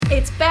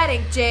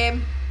exciting,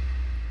 Jim,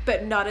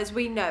 but not as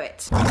we know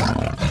it.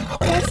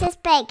 This is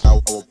big.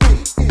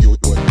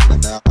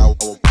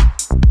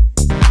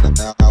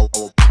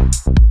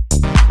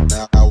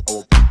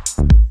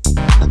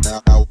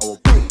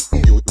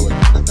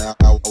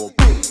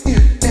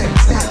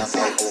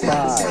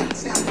 Five,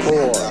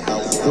 4,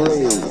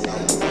 3,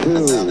 2,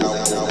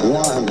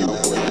 1.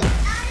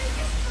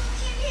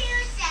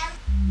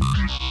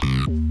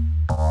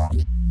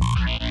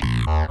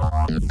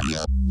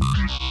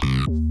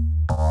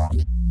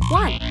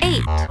 1,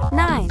 8,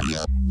 9.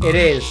 It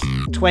is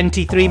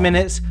 23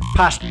 minutes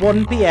past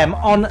 1 p.m.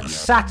 on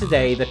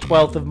Saturday, the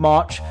 12th of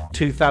March,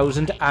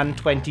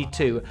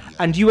 2022,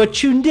 and you are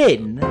tuned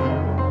in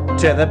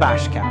to the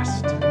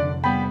BashCast.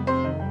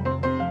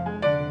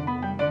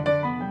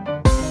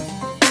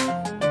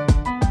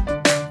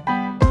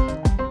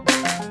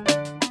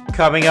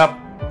 Coming up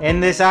in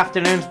this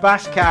afternoon's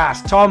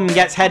BashCast, Tom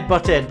gets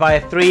headbutted by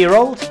a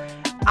 3-year-old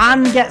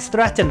and gets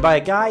threatened by a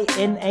guy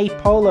in a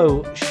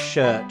polo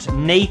shirt.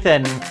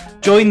 Nathan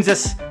joins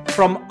us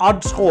from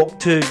Oddshawk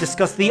to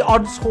discuss the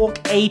Oddshawk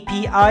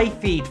API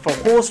feed for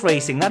horse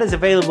racing. That is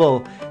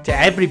available to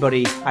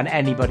everybody and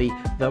anybody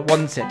that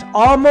wants it.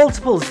 Are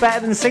multiples better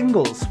than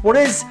singles? What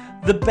is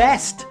the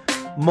best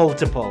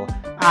multiple?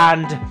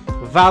 And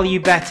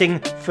value betting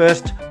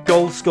first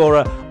goal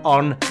scorer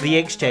on the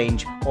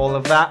exchange. All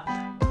of that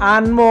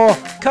and more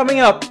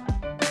coming up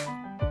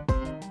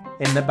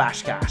in the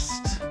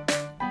BashCast.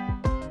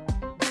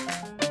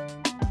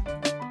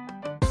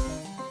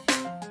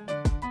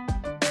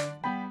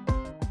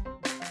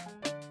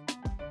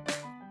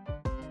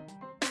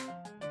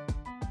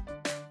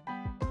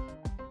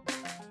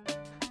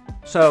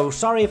 So,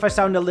 sorry if I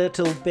sound a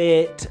little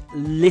bit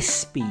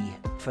lispy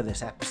for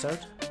this episode.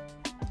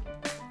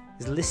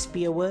 Is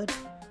lispy a word?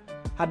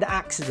 Had an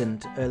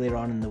accident earlier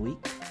on in the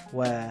week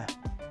where...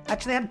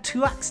 Actually, I had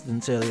 2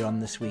 accidents earlier on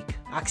this week.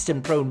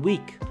 Accident-prone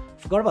week.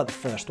 Forgot about the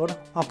first one.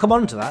 I'll come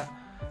on to that.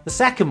 The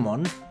second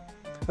one,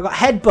 I got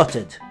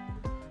headbutted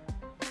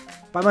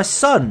by my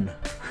son,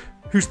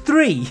 who's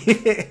 3.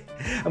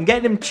 I'm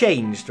getting him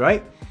changed,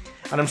 right?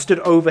 And I'm stood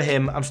over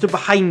him. I'm stood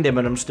behind him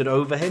and I'm stood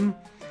over him.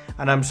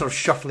 And I'm sort of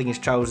shuffling his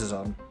trousers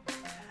on.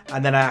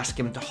 And then I ask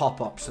him to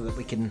hop up so that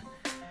we can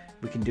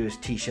do his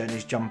t-shirt and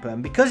his jumper.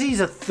 And because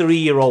he's a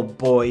 3-year-old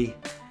boy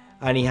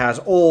and he has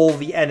all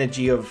the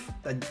energy of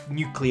a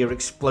nuclear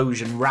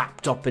explosion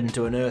wrapped up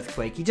into an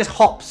earthquake, he just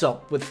hops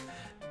up with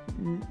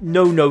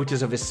no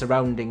notice of his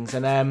surroundings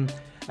and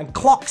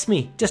clocks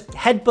me, just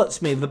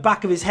headbutts me with the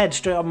back of his head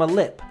straight on my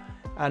lip.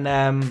 And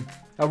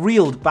I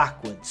reeled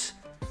backwards.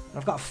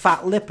 I've got a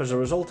fat lip as a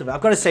result of it.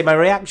 I've got to say, my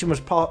reaction was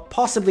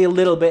possibly a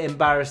little bit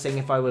embarrassing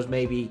if I was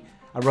maybe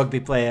a rugby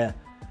player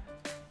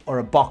or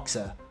a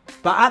boxer.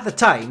 But at the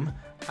time,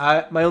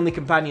 my only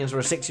companions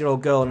were a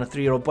 6-year-old girl and a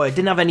 3-year-old boy. I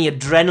didn't have any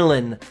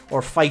adrenaline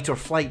or fight or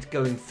flight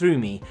going through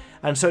me.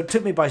 And so it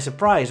took me by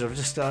surprise. I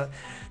just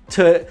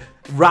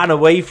ran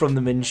away from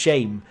them in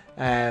shame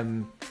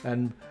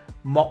and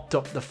mopped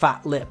up the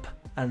fat lip.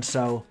 And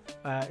so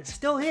it's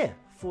still here.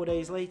 4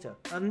 days later.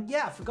 And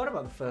yeah, I forgot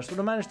about the first one.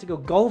 I managed to go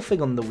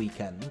golfing on the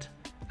weekend.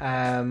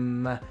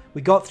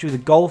 We got through the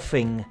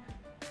golfing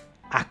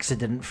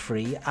accident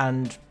free,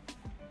 and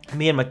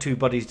me and my 2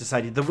 buddies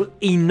decided there was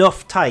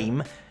enough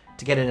time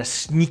to get in a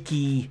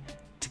sneaky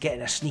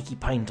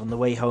pint on the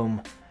way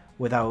home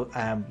without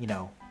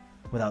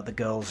without the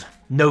girls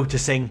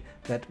noticing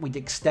that we'd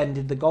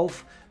extended the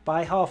golf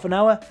by half an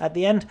hour at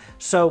the end.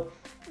 So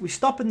we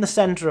stop in the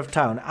centre of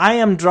town. I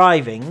am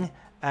driving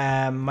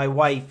my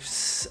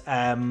wife's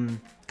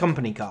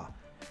company car,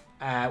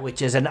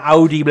 which is an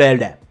Audi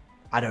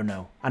I don't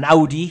know. An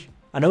Audi.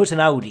 I know it's an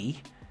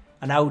Audi.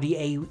 An Audi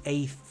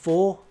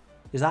A4.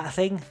 Is that a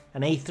thing?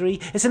 An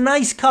A3? It's a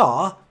nice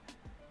car.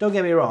 Don't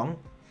get me wrong.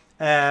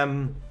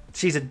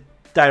 She's a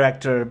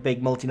director of a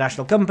big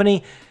multinational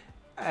company.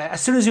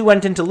 As soon as we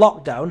went into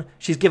lockdown,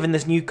 she's given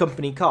this new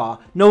company car.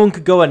 No one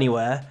could go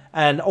anywhere,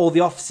 and all the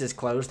offices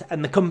closed,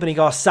 and the company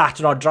car sat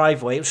in our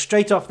driveway. It was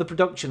straight off the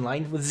production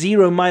line with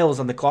 0 miles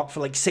on the clock for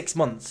like 6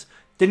 months.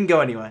 Didn't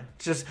go anywhere.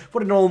 Just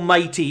what an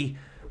almighty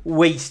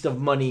waste of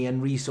money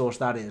and resource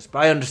that is. But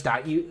I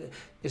understand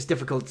it's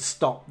difficult to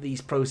stop these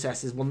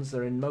processes once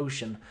they're in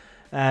motion.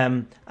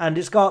 And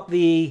it's got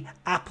the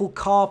Apple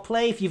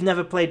CarPlay. If you've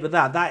never played with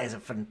that, that is a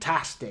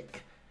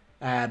fantastic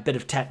bit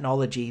of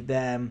technology.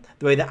 The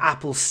way that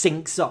Apple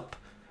syncs up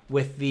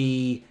with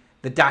the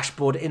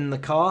dashboard in the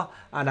car,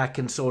 and I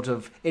can sort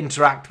of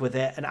interact with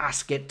it and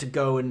ask it to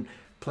go and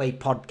play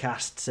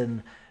podcasts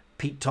and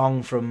Pete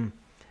Tong from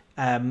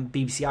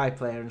BBC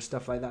iPlayer and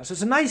stuff like that. So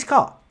it's a nice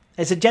car.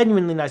 It's a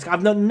genuinely nice car.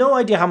 I've no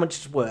idea how much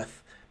it's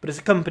worth, but it's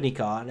a company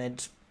car and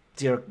it's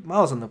 0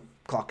 miles on the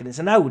clock and it's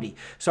an Audi.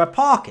 So I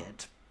park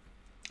it.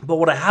 But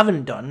what I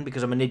haven't done,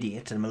 because I'm an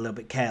idiot and I'm a little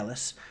bit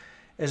careless,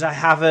 is I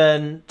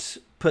haven't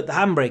put the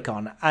handbrake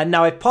on. And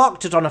now I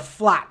parked it on a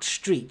flat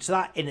street, so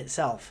that in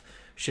itself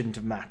shouldn't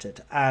have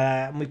mattered.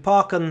 And we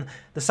park on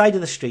the side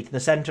of the street in the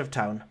centre of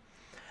town,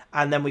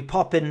 and then we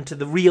pop into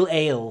the Real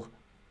Ale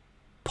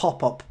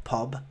pop-up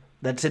pub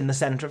that's in the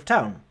centre of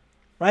town.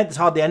 right? There's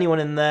hardly anyone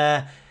in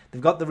there.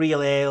 They've got the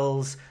real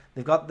ales.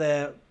 They've got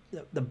the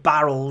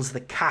barrels, the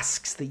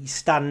casks that you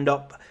stand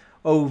up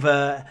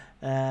over,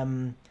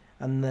 and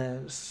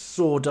the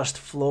sawdust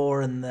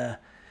floor and the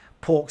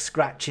pork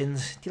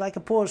scratchings. Do you like a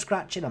pork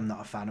scratching? I'm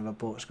not a fan of a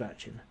pork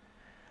scratching.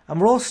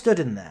 And we're all stood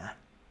in there.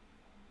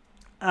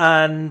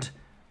 And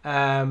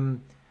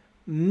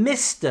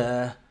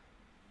Mr.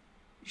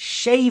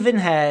 Shaven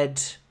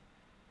Head,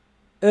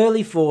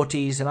 early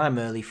 40s, and I'm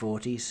early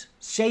 40s.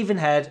 Shaven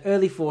Head,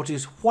 early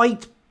 40s,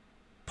 white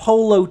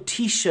polo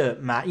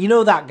t-shirt man. You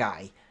know that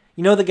guy?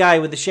 You know the guy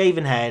with the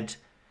shaven head,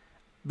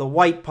 the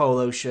white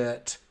polo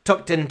shirt,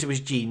 tucked into his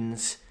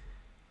jeans,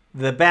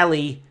 the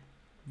belly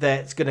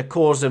that's going to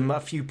cause him a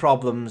few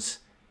problems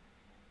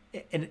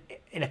in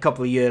a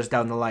couple of years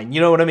down the line.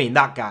 You know what I mean?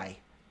 That guy,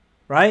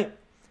 right?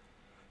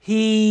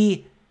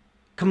 He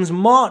comes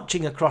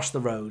marching across the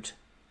road,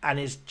 and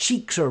his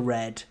cheeks are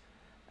red,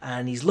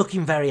 and he's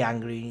looking very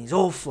angry, and he's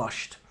all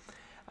flushed.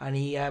 And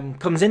he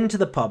comes into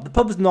the pub. The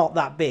pub's not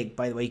that big,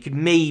 by the way. You could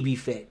maybe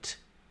fit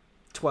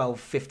 12,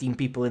 15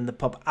 people in the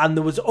pub. And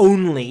there was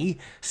only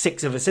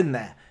 6 of us in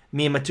there.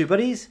 Me and my 2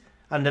 buddies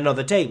and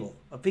another table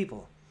of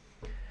people.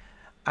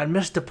 And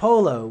Mr.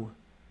 Polo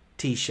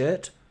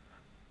T-shirt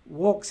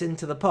walks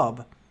into the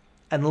pub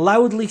and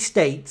loudly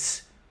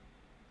states,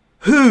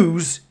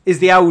 "Whose is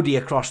the Audi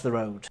across the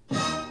road?"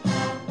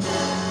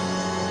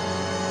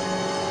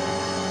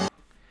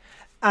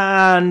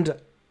 And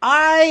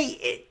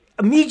I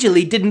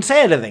immediately didn't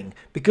say anything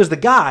because the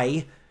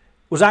guy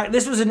was like,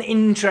 this was an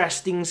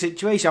interesting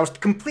situation. I was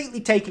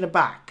completely taken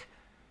aback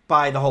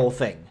by the whole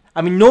thing.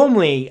 I mean,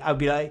 normally I'd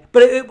be like,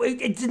 but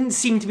it didn't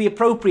seem to be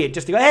appropriate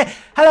just to go, "Hey,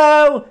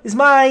 hello, it's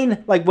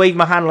mine," like wave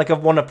my hand like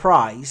I've won a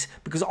prize,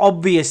 because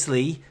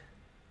obviously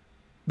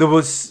there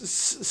was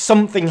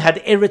something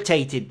had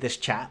irritated this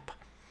chap,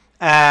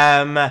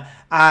 and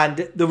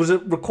there was a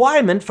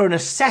requirement for an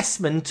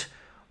assessment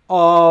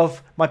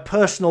of my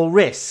personal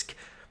risk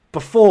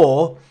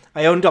before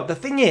I owned up. The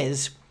thing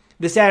is,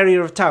 this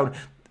area of town,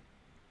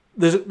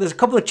 there's a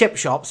couple of chip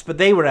shops, but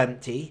they were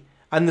empty,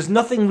 and there's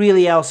nothing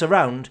really else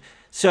around.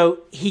 So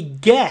he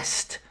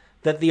guessed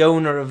that the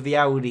owner of the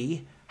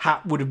Audi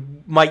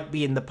might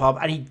be in the pub,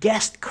 and he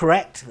guessed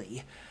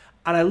correctly.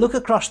 And I look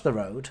across the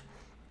road,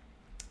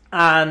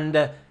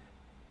 and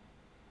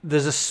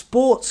there's a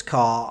sports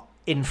car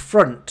in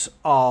front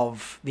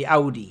of the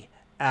Audi,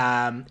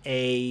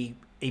 a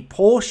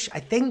Porsche, I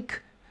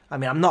think. I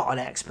mean, I'm not an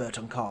expert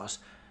on cars.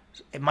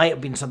 It might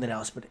have been something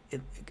else, but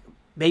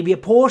maybe a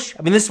Porsche.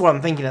 I mean, this is what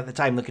I'm thinking at the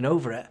time, looking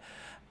over it.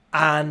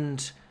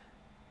 And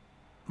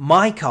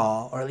my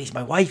car, or at least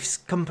my wife's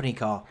company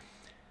car,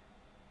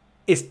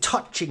 is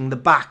touching the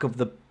back of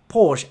the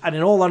Porsche. And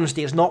in all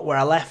honesty, it's not where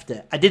I left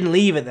it. I didn't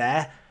leave it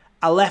there.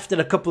 I left it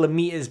a couple of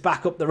meters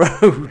back up the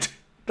road.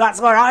 That's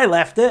where I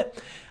left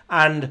it.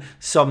 And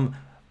some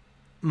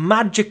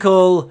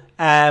magical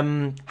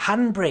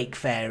handbrake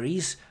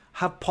fairies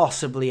have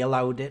possibly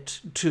allowed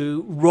it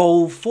to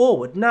roll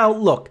forward. Now,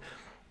 look,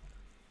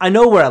 I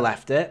know where I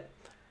left it.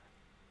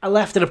 I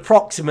left it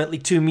approximately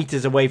 2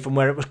 meters away from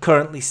where it was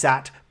currently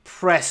sat,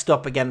 pressed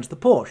up against the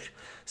Porsche.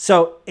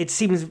 So it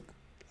seems,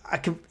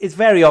 it's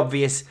very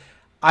obvious.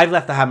 I've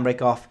left the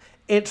handbrake off.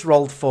 It's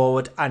rolled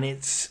forward and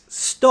it's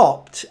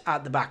stopped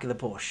at the back of the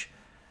Porsche.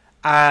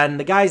 And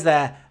the guy's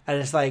there, and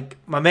it's like,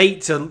 my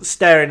mates are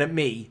staring at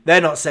me.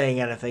 They're not saying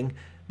anything.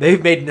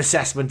 They've made an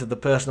assessment of the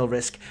personal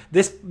risk.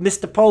 This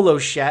Mr. Polo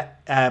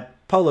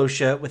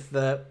shirt with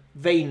the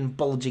vein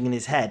bulging in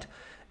his head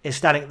is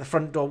standing at the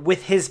front door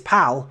with his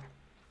pal,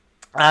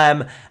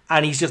 and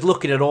he's just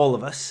looking at all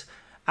of us.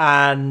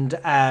 And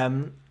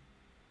I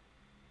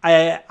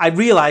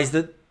realise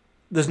that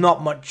there's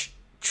not much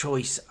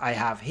choice I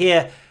have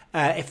here.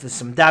 If there's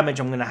some damage,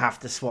 I'm going to have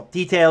to swap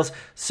details.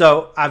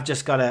 So I've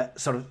just got to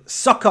sort of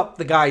suck up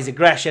the guy's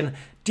aggression,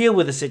 deal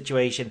with the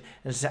situation,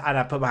 and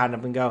I put my hand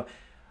up and go,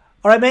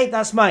 "All right, mate,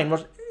 that's mine.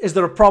 Is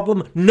there a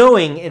problem?"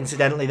 Knowing,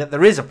 incidentally, that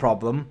there is a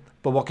problem,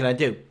 but what can I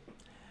do?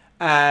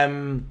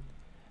 And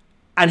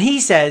he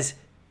says,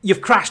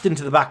 "You've crashed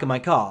into the back of my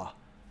car."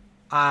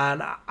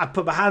 And I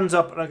put my hands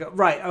up and I go,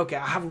 "Right, okay,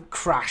 I haven't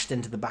crashed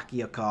into the back of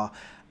your car.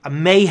 I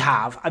may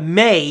have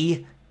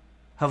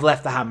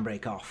left the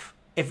handbrake off.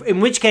 In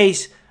which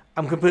case,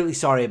 I'm completely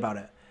sorry about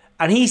it."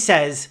 And he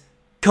says,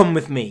 "Come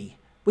with me,"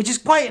 which is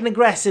quite an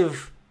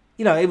aggressive,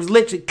 it was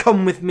literally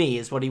 "come with me"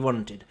 is what he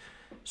wanted.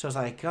 So I was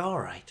like, all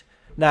right.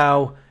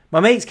 Now,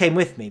 my mates came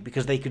with me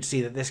because they could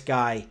see that this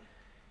guy,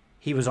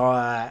 he was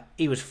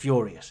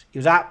furious. He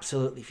was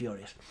absolutely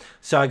furious.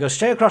 So I go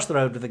straight across the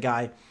road with the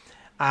guy,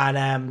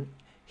 and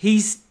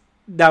he's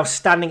now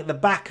standing at the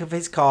back of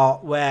his car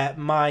where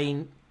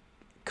my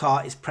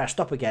car is pressed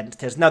up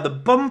against his. Now, the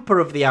bumper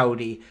of the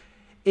Audi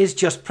is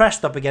just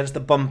pressed up against the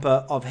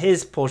bumper of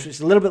his Porsche, which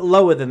is a little bit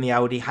lower than the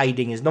Audi,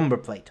 hiding his number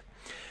plate.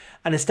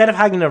 And instead of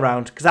hanging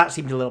around, because that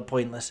seemed a little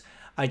pointless,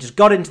 I just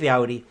got into the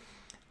Audi,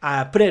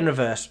 put it in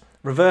reverse,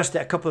 reversed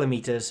it a couple of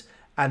meters,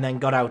 and then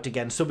got out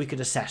again so we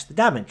could assess the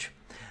damage.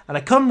 And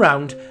I come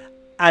round,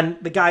 and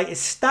the guy is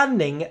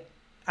standing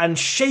and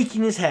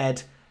shaking his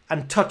head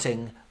and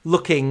tutting,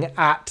 looking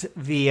at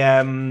the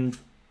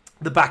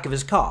back of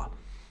his car,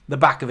 the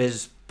back of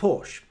his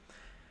Porsche.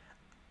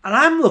 And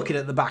I'm looking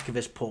at the back of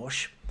his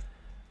Porsche,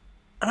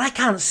 and I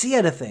can't see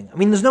anything. I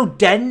mean, there's no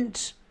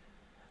dent,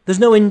 there's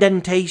no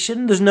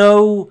indentation, there's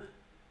no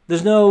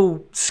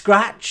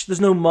scratch,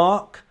 there's no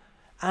mark.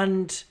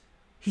 And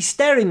he's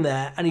staring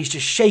there, and he's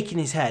just shaking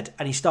his head,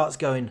 and he starts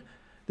going,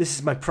 "This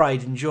is my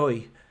pride and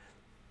joy.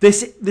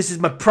 This is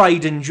my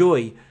pride and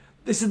joy.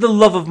 This is the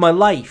love of my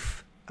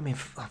life." I mean,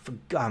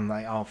 I'm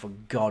like, oh, for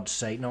God's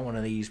sake, not one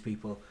of these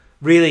people.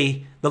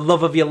 Really, the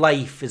love of your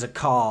life is a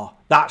car.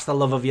 That's the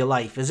love of your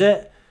life, is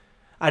it?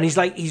 And he's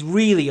like, he's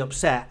really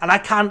upset. And I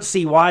can't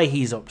see why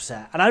he's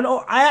upset. And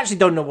I actually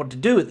don't know what to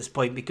do at this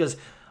point, because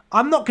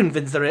I'm not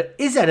convinced there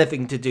is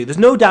anything to do. There's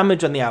no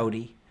damage on the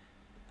Audi.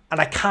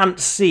 And I can't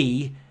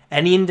see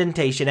any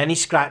indentation, any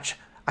scratch.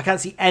 I can't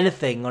see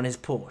anything on his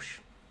Porsche.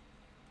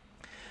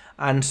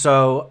 And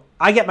so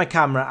I get my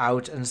camera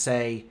out and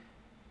say,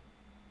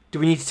 do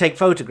we need to take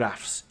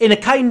photographs? In a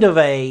kind of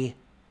a,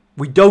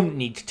 we don't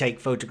need to take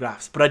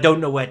photographs, but I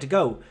don't know where to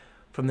go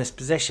from this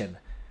position.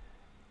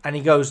 And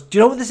he goes, "Do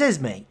you know what this is,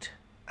 mate?"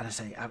 And I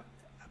say,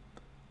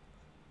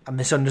 I'm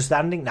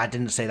misunderstanding? No, I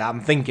didn't say that.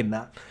 I'm thinking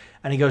that.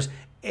 And he goes,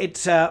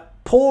 "It's a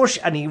Porsche,"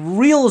 and he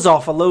reels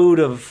off a load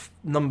of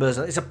numbers.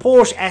 It's a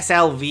Porsche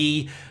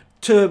SLV,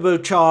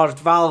 turbocharged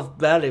valve,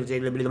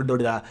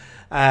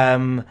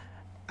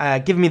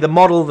 give me the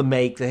model, the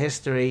make, the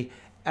history.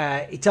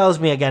 He tells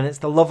me again, it's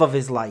the love of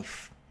his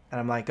life.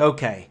 And I'm like,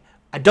 okay.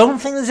 I don't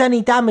think there's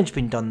any damage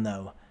been done,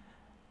 though.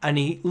 And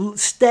he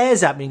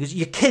stares at me and goes,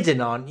 "You're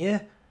kidding, aren't you?"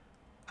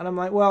 And I'm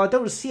like, well, I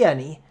don't see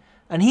any.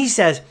 And he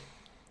says,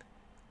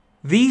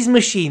 these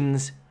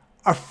machines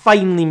are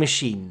finely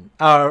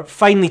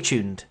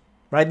tuned,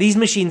 right? These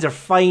machines are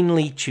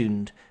finely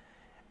tuned.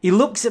 He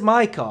looks at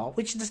my car,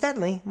 which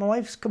incidentally, my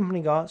wife's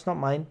company car, it's not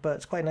mine, but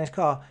it's quite a nice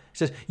car. He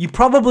says, "You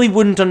probably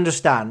wouldn't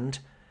understand,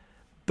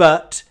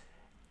 but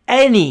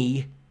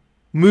any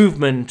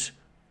movement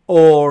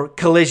or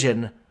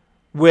collision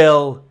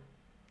will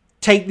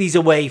take these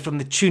away from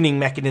the tuning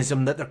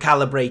mechanism that they're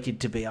calibrated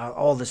to be."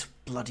 All this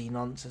bloody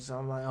nonsense.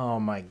 I'm like, oh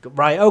my God.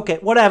 Right, okay,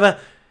 whatever,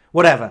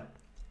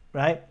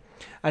 right?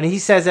 And he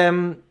says,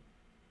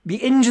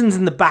 the engine's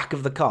in the back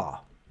of the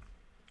car,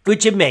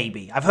 which it may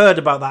be. I've heard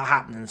about that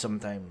happening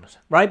sometimes,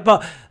 right?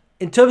 But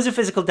in terms of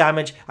physical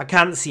damage, I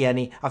can't see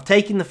any. I've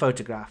taken the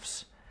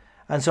photographs.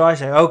 And so I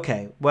say,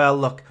 okay, well,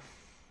 look,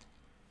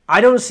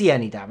 I don't see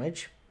any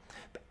damage.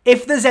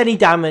 If there's any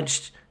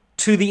damage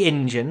to the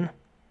engine,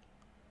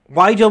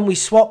 why don't we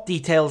swap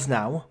details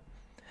now,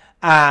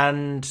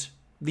 and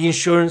the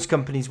insurance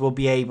companies will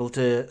be able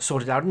to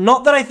sort it out.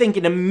 Not that I think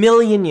in a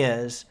million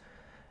years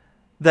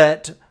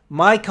that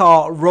my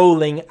car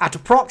rolling at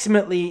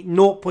approximately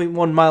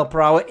 0.1 mile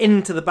per hour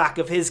into the back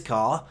of his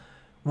car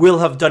will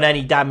have done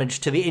any damage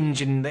to the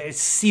engine that is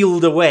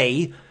sealed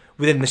away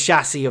within the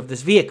chassis of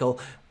this vehicle.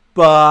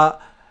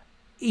 But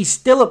he's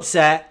still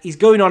upset. He's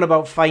going on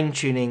about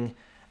fine-tuning.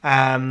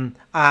 And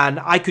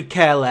I could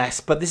care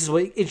less, but this is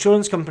what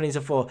insurance companies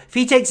are for. If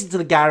he takes it to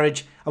the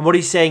garage and what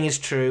he's saying is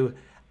true,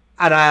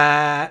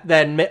 and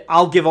then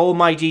I'll give all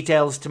my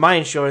details to my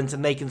insurance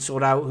and they can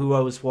sort out who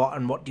owes what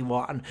and what do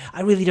what, and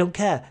I really don't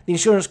care. The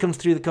insurance comes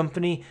through the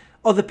company.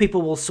 Other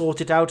people will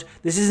sort it out.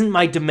 This isn't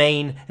my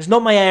domain. It's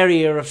not my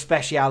area of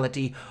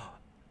speciality.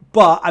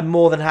 But I'm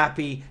more than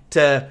happy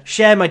to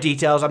share my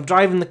details. I'm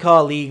driving the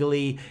car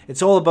legally.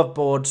 It's all above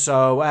board.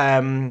 So,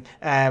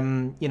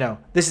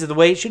 this is the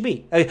way it should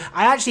be. I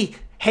actually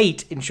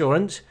hate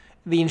insurance.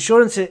 The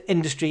insurance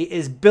industry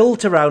is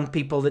built around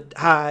people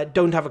that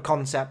don't have a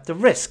concept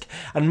of risk.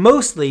 And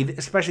mostly,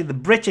 especially the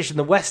British and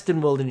the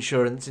Western world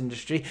insurance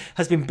industry,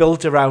 has been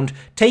built around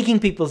taking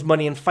people's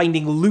money and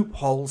finding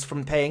loopholes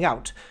from paying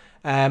out.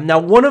 Now,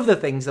 one of the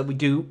things that we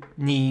do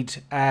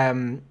need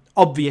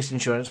obvious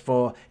insurance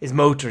for is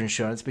motor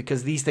insurance,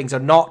 because these things are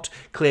not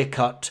clear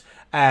cut.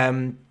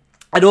 And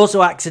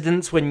also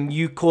accidents, when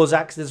you cause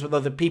accidents with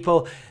other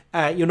people,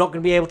 you're not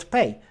going to be able to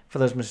pay for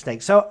those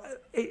mistakes. So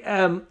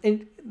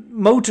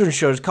motor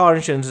insurance, car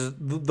insurance is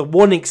the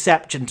one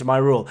exception to my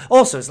rule.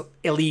 Also, it's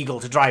illegal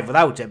to drive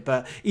without it,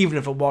 but even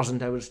if it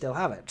wasn't, I would still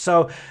have it.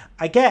 So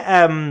I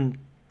get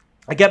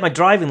my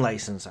driving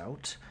license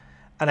out.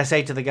 And I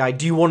say to the guy,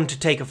 "Do you want to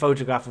take a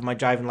photograph of my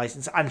driving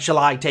license? And shall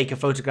I take a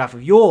photograph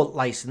of your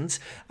license?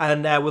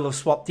 And we'll have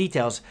swapped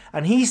details."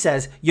 And he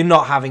says, "You're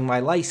not having my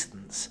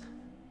license."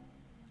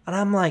 And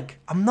I'm like,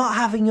 "I'm not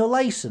having your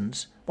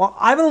license? Well,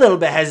 I'm a little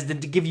bit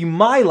hesitant to give you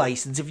my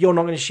license if you're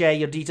not going to share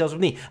your details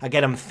with me."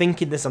 Again, I'm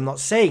thinking this, I'm not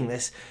saying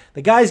this.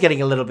 The guy's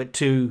getting a little bit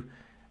too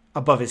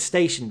above his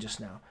station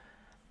just now.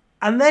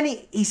 And then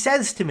he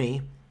says to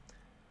me,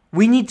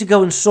 "We need to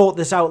go and sort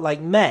this out like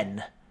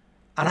men."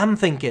 And I'm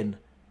thinking,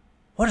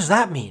 what does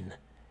that mean?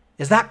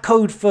 Is that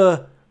code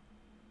for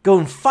go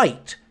and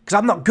fight? Because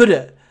I'm not good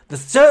at, there's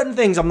certain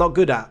things I'm not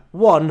good at.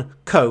 1,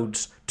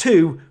 codes.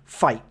 2,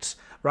 fights,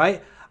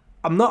 right?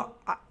 I'm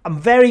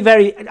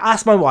very,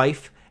 ask my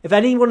wife, if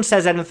anyone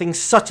says anything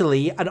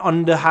subtly and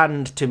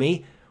underhand to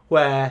me,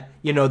 where,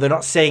 they're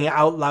not saying it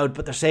out loud,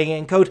 but they're saying it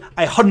in code,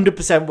 I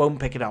 100% won't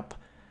pick it up.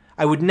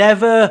 I would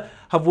never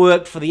have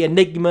worked for the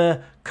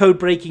Enigma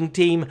code-breaking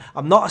team.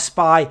 I'm not a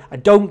spy. I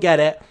don't get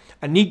it.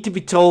 I need to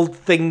be told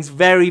things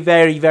very,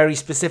 very, very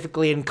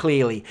specifically and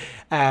clearly.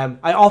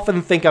 I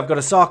often think I've got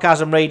a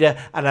sarcasm radar,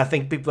 and I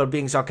think people are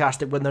being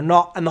sarcastic when they're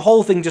not, and the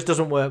whole thing just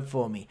doesn't work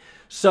for me.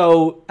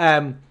 So,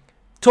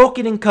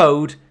 talking in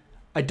code,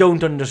 I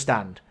don't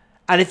understand.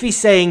 And if he's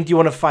saying, do you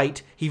want to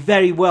fight, he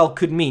very well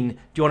could mean, do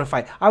you want to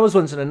fight? I was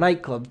once in a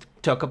nightclub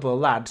to a couple of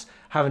lads,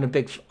 having a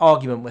big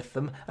argument with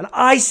them, and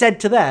I said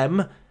to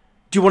them,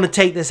 do you want to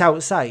take this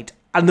outside?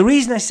 And the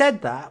reason I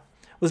said that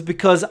was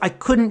because I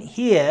couldn't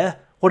hear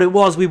what it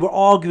was we were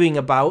arguing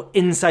about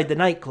inside the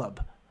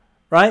nightclub,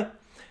 right?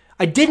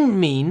 I didn't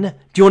mean,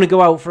 do you want to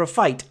go out for a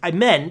fight? I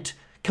meant,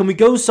 can we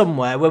go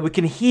somewhere where we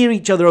can hear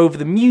each other over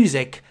the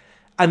music,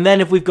 and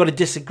then if we've got a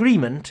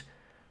disagreement,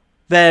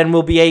 then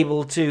we'll be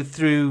able to,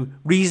 through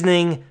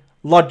reasoning,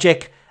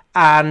 logic,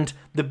 and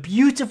the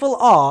beautiful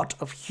art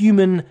of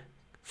human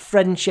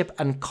friendship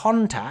and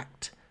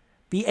contact,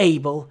 be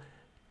able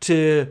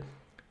to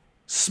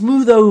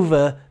smooth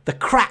over the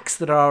cracks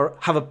that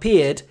have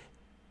appeared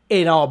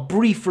in our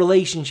brief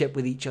relationship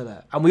with each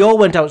other. And we all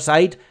went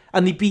outside,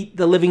 and they beat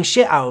the living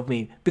shit out of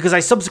me, because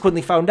I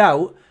subsequently found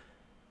out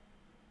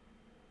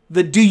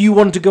that do you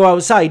want to go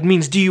outside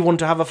means do you want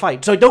to have a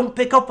fight. So I don't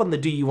pick up on the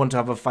do you want to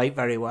have a fight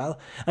very well.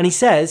 And he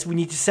says we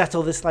need to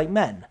settle this like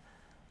men.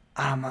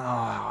 And I'm like,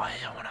 I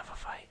don't want to have a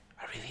fight.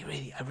 I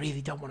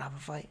really don't want to have a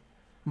fight.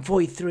 I'm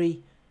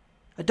 43.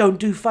 I don't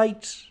do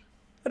fights.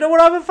 I don't want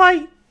to have a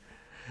fight.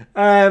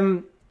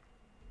 And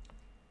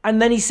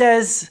then he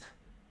says,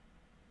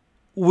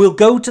 we'll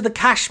go to the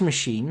cash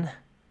machine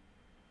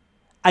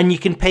and you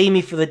can pay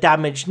me for the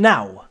damage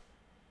now.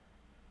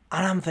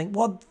 And I'm thinking,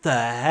 what the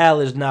hell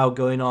is now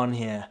going on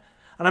here?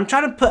 And I'm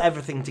trying to put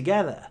everything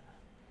together.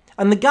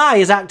 And the guy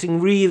is acting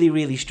really,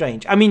 really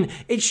strange. I mean,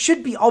 it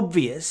should be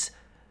obvious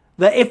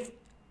that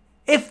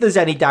if there's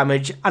any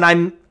damage, and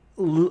I'm,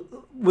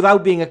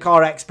 without being a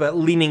car expert,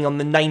 leaning on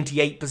the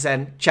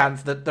 98%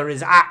 chance that there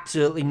is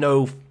absolutely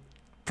no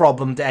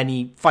problem to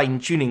any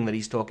fine-tuning that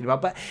he's talking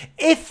about. But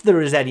if there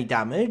is any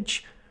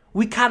damage,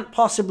 we can't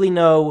possibly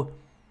know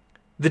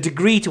the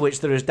degree to which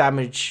there is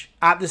damage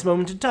at this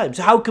moment in time.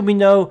 So how can we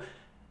know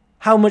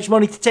how much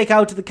money to take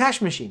out of the cash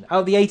machine,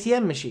 out of the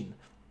ATM machine?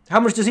 How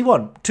much does he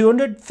want?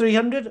 200?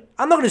 300?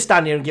 I'm not going to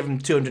stand here and give him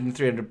 200 and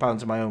 300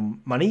 pounds of my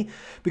own money,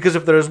 because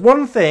if there is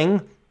one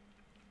thing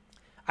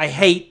I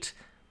hate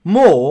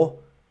more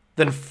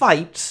than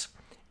fights,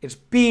 it's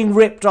being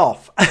ripped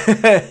off.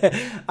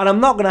 And I'm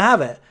not going to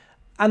have it.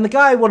 And the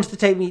guy wants to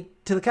take me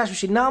to the cash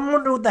machine. Now I'm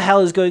wondering what the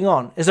hell is going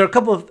on. Is there a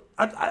couple of...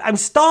 I'm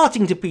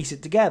starting to piece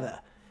it together.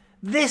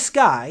 This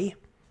guy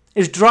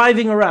is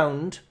driving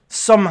around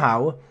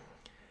somehow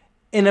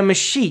in a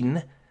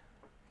machine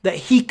that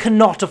he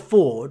cannot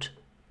afford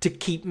to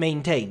keep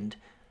maintained.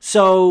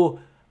 So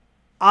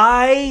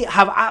I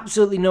have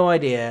absolutely no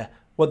idea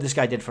what this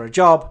guy did for a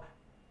job.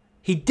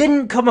 He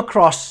didn't come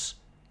across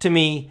to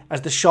me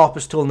as the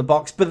sharpest tool in the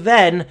box, but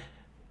then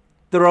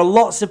there are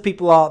lots of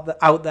people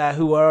out there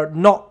who are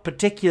not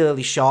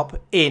particularly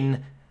sharp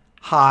in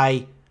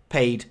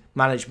high-paid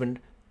management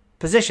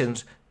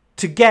positions.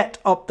 To get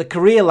up the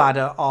career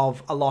ladder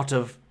of a lot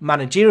of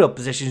managerial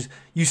positions,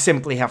 you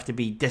simply have to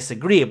be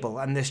disagreeable.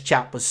 And this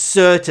chap was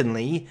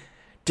certainly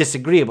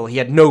disagreeable. He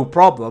had no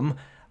problem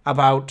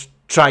about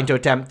trying to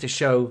attempt to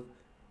show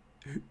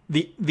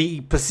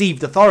the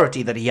perceived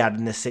authority that he had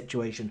in this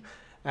situation.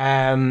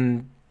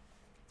 But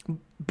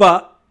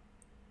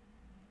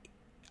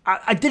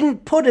I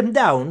didn't put him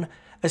down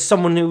as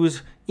someone who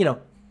was,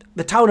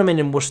 the town I'm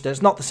in Worcester,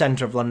 it's not the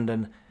centre of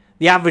London.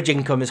 The average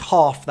income is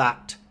half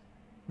that.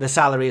 The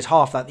salary is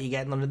half that you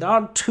get in London. There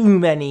aren't too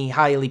many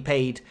highly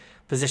paid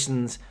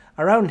positions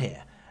around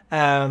here.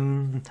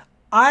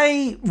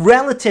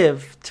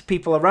 Relative to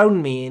people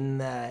around me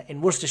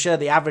in Worcestershire,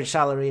 the average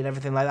salary and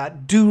everything like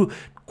that, do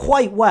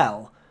quite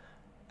well,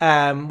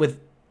 with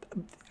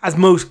as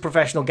most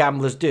professional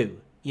gamblers do.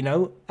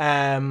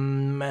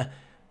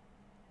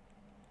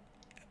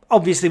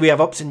 Obviously we have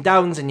ups and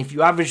downs, and if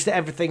you average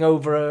everything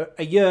over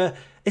a year,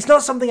 it's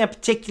not something I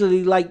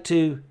particularly like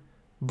to,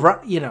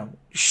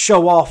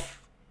 show off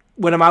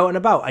when I'm out and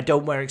about. I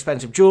don't wear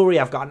expensive jewelry.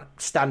 I've got a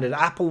standard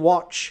Apple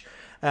Watch,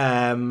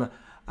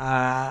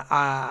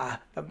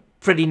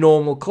 pretty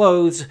normal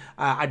clothes.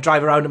 I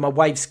drive around in my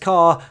wife's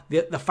car.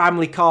 The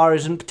family car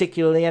isn't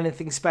particularly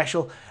anything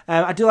special.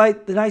 I do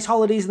like the nice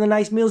holidays and the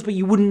nice meals, but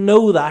you wouldn't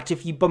know that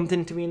if you bumped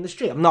into me in the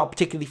street. I'm not a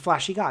particularly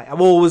flashy guy.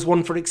 I'm always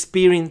one for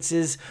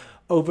experiences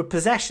over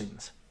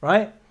possessions,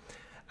 right?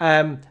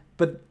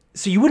 But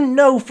so you wouldn't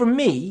know from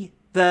me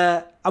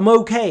that I'm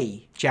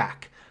okay,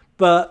 Jack.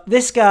 But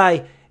this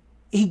guy,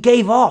 he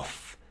gave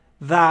off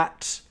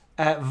that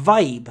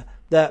vibe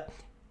that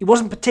he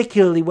wasn't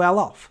particularly well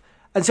off.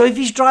 And so if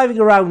he's driving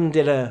around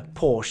in a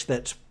Porsche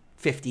that's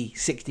 50,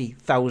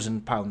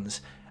 60,000 pounds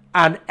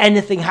and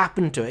anything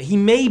happened to it, he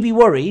may be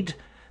worried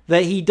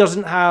that he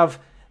doesn't have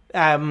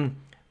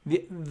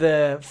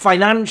the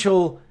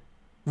financial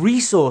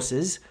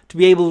resources to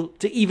be able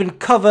to even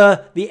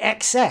cover the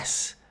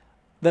excess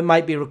that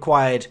might be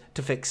required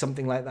to fix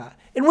something like that.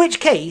 In which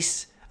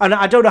case, and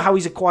I don't know how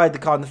he's acquired the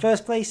car in the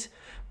first place,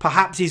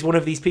 perhaps he's one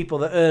of these people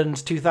that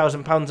earns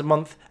 £2,000 a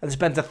month and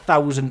spends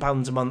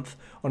 £1,000 a month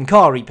on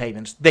car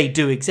repayments. They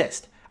do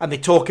exist. And they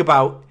talk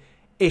about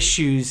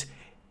issues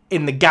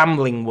in the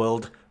gambling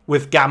world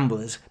with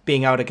gamblers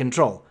being out of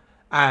control.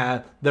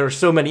 There are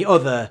so many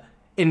other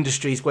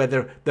industries where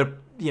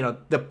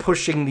they're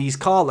pushing these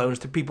car loans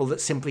to people that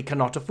simply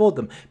cannot afford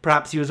them.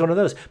 Perhaps he was one of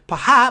those.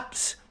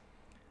 Perhaps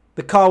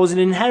the car was an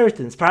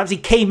inheritance. Perhaps he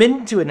came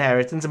into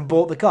inheritance and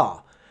bought the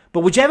car. But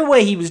whichever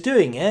way he was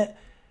doing it,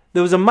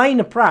 there was a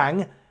minor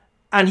prang,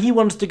 and he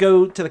wants to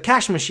go to the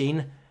cash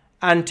machine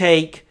and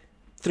take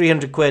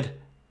 300 quid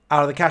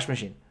out of the cash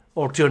machine,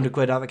 or 200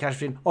 quid out of the cash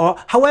machine, or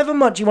however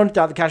much he wanted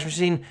out of the cash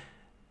machine.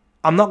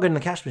 I'm not going to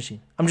the cash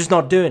machine. I'm just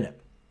not doing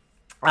it.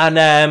 And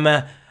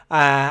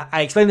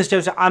I explained this to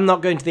him, so I'm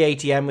not going to the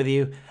ATM with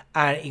you.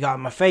 And he got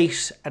in my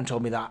face and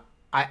told me that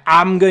I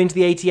am going to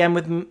the ATM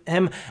with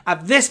him.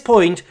 At this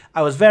point,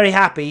 I was very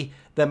happy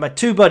that my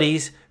two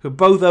buddies, who are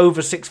both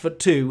over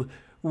 6'2",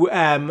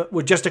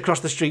 were just across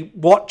the street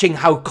watching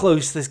how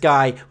close this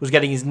guy was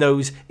getting his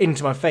nose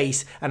into my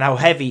face and how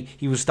heavy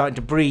he was starting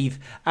to breathe.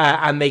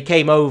 And they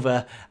came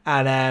over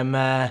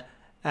and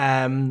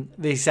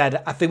they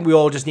said, I think we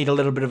all just need a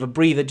little bit of a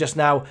breather just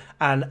now.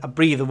 And a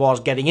breather was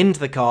getting into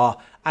the car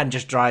and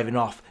just driving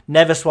off.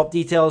 Never swapped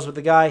details with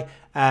the guy.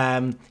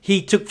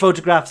 He took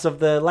photographs of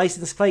the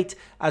license plate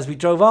as we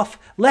drove off.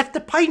 Left a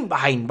pint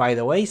behind, by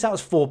the way, so that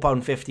was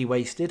 £4.50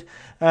 wasted.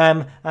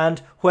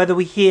 And whether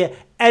we hear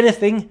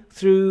anything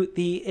through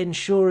the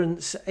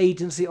insurance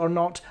agency or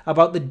not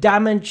about the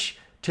damage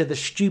to the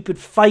stupid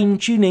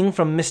fine-tuning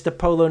from Mr.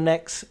 Polo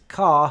Neck's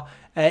car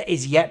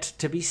is yet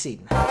to be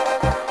seen.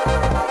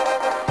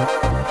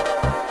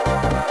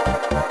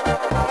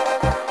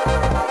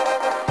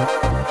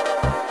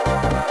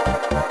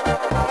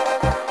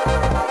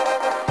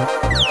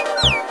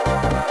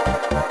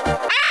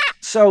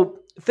 So,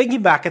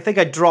 thinking back, I think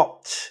I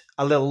dropped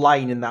a little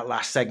line in that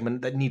last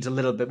segment that needs a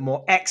little bit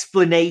more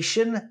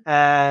explanation.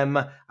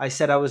 I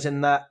said I was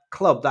in that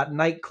club, that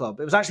nightclub.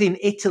 It was actually in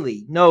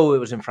Italy. No, it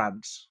was in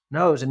France.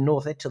 No, it was in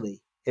North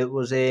Italy.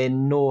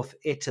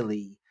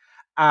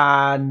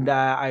 And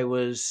I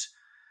was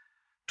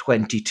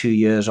 22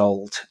 years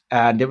old.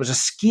 And it was a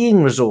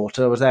skiing resort.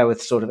 I was there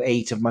with sort of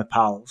 8 of my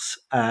pals,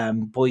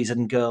 boys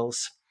and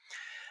girls.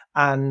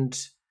 And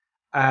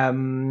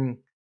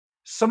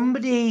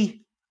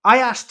I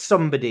asked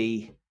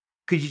somebody,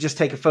 could you just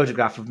take a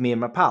photograph of me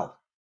and my pal?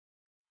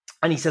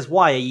 And he says,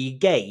 why, are you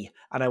gay?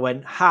 And I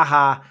went,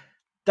 haha,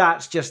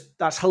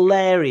 that's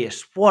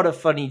hilarious. What a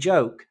funny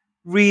joke.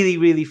 Really,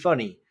 really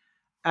funny.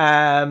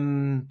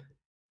 Would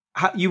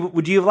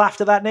you have laughed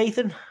at that,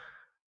 Nathan?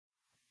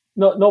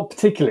 Not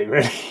particularly,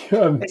 really.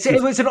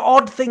 It was an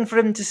odd thing for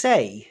him to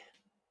say.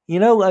 You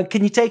know,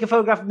 can you take a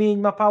photograph of me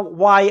and my pal?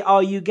 Why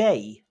are you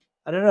gay?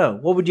 I don't know.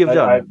 What would you have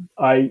done?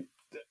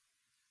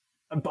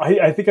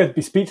 I think I'd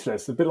be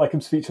speechless, a bit like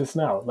I'm speechless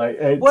now.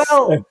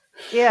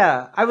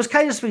 Yeah, I was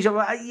kind of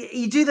speechless.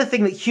 You do the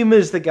thing that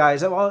humours the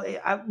guys. Well,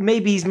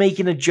 maybe he's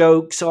making a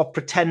joke, so I'll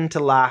pretend to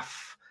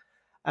laugh.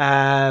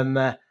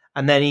 And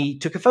then he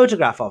took a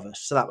photograph of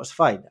us, so that was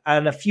fine.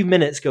 And a few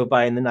minutes go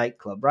by in the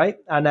nightclub, right?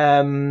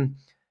 And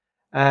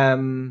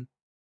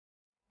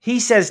he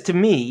says to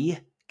me,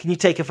 can you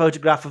take a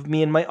photograph of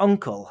me and my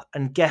uncle?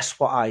 And guess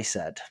what I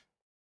said?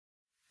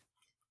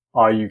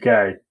 Are you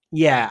gay?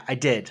 Yeah, I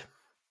did.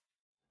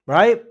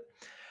 Right?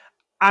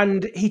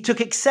 And he took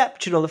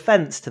exceptional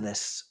offense to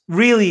this.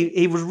 Really,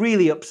 he was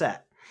really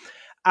upset.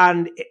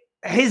 And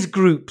his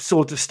group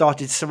sort of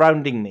started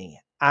surrounding me,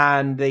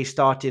 and they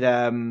started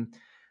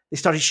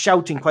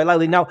shouting quite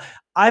loudly. Now,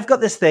 I've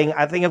got this thing,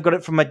 I think I've got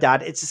it from my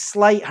dad. It's a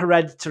slight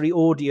hereditary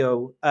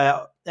audio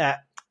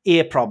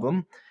ear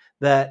problem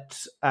that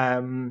I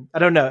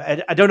don't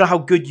know. I don't know how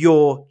good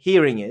your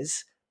hearing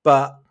is,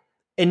 but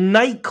in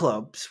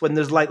nightclubs, when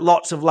there's like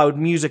lots of loud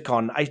music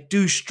on, I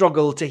do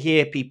struggle to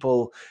hear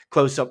people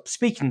close up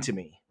speaking to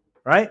me,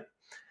 right?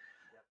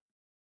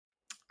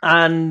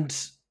 And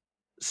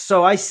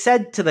so I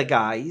said to the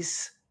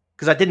guys,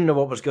 because I didn't know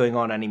what was going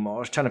on anymore, I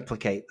was trying to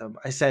placate them.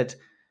 I said,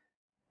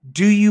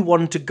 do you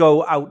want to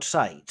go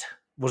outside?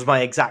 Was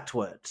my exact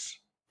words.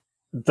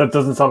 That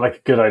doesn't sound like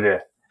a good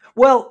idea.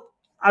 Well,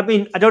 I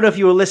mean, I don't know if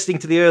you were listening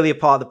to the earlier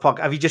part of the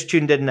podcast. Have you just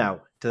tuned in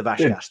now to the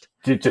BashCast?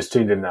 Just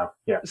tuned in now,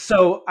 yeah.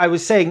 So I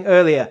was saying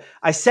earlier,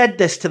 I said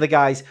this to the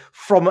guys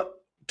from a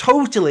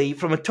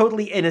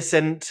totally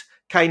innocent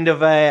kind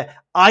of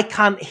I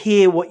can't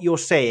hear what you're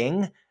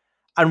saying.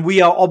 And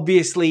we are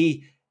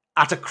obviously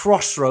at a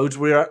crossroads.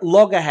 We're at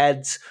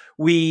loggerheads.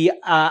 We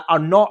are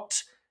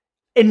not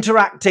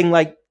interacting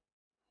like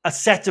a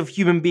set of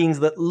human beings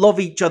that love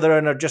each other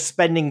and are just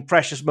spending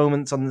precious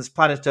moments on this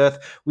planet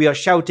Earth. We are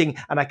shouting,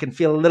 and I can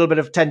feel a little bit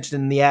of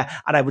tension in the air,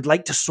 and I would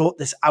like to sort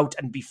this out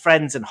and be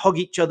friends and hug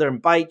each other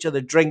and buy each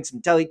other drinks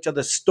and tell each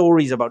other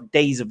stories about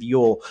days of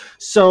yore.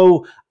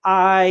 So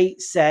I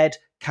said,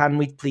 can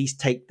we please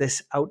take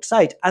this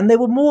outside? And they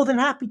were more than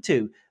happy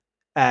to.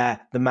 The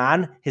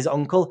man, his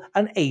uncle,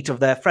 and 8 of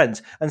their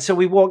friends. And so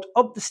we walked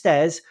up the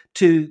stairs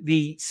to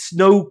the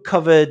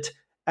snow-covered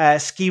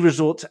ski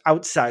resort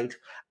outside.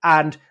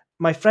 And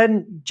my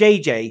friend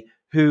JJ,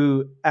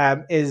 who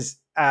is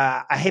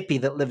a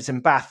hippie that lives in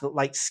Bath that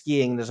likes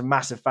skiing and is a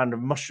massive fan of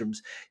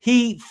mushrooms,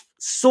 he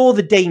saw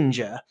the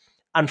danger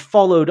and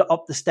followed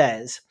up the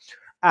stairs.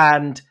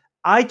 And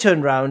I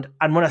turned around,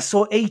 and when I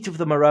saw 8 of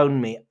them around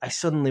me, I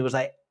suddenly was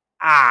like,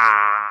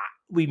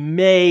 we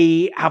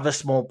may have a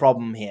small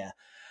problem here.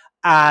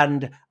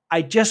 And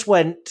I just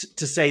went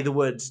to say the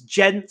words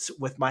gents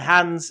with my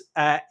hands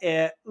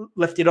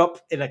lifted up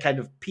in a kind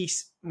of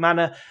peace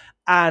manner.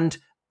 And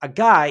a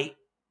guy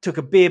took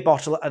a beer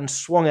bottle and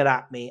swung it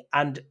at me.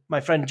 And my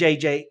friend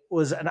JJ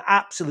was an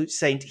absolute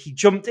saint. He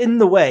jumped in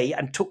the way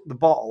and took the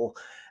bottle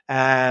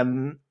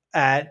to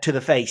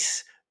the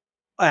face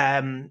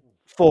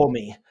for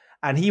me.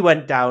 And he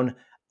went down.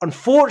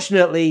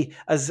 Unfortunately,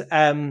 as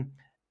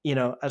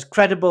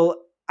credible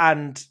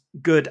and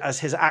good as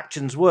his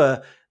actions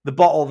were, the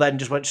bottle then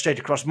just went straight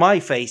across my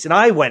face, and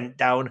I went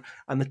down,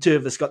 and the two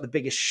of us got the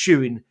biggest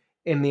shoeing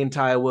in the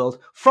entire world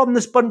from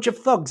this bunch of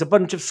thugs, a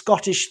bunch of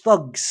Scottish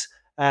thugs,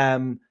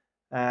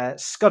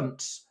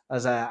 skunts,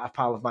 as a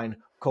pal of mine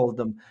called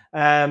them.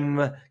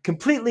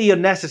 Completely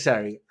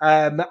unnecessary.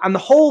 And the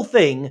whole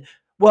thing,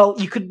 well,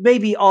 you could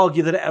maybe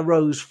argue that it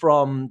arose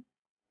from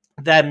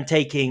them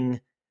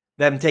taking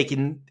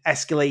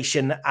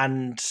escalation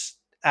and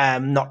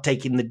not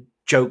taking the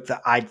joke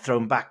that I'd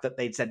thrown back that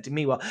they'd said to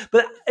me. Well,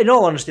 but in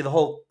all honesty, the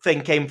whole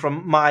thing came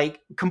from my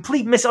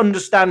complete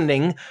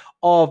misunderstanding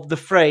of the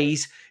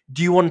phrase,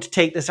 do you want to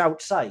take this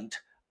outside?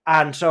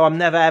 And so I'm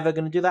never, ever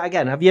going to do that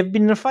again. Have you ever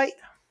been in a fight?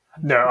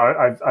 No,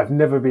 I've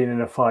never been in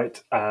a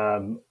fight.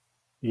 I've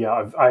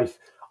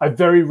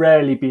very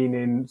rarely been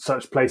in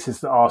such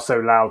places that are so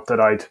loud that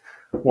I'd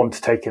want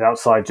to take it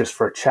outside just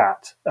for a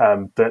chat.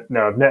 But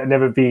no, I've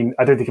never been,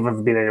 I don't think I've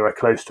ever been anywhere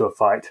close to a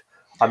fight.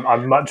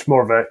 I'm much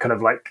more of a kind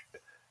of like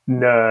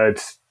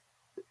nerd,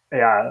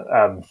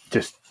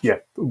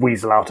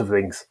 weasel out of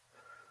things.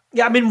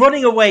 Yeah, I mean,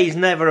 running away is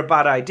never a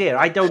bad idea.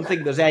 I don't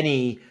think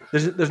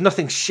there's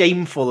nothing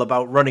shameful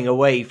about running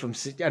away from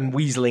and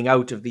weaseling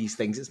out of these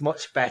things. It's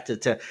much better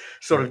to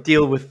sort of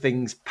deal with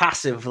things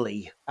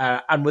passively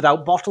and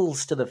without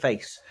bottles to the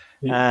face.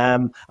 Yeah.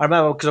 I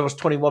remember because I was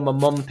 21, my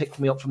mum picked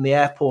me up from the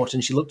airport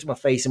and she looked at my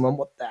face and went,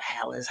 "What the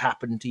hell has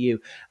happened to you?"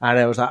 And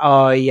I was like,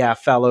 "Oh yeah, I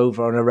fell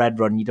over on a red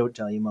run." You don't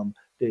tell your mum,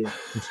 do you?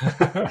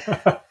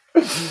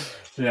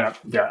 Yeah,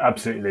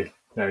 absolutely.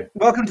 No.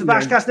 Welcome to the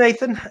BashCast,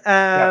 Nathan.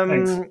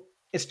 Thanks.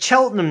 It's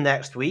Cheltenham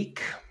next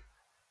week.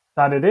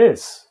 That it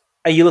is.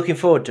 Are you looking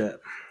forward to it?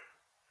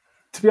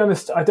 To be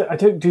honest, I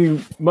don't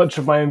do much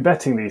of my own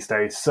betting these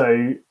days,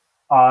 so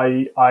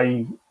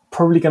I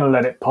probably going to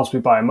let it pass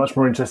me by. I'm much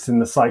more interested in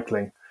the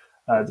cycling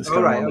that's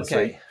going on this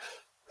week.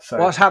 So,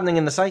 what's happening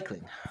in the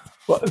cycling?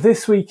 Well,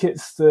 this week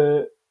it's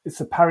the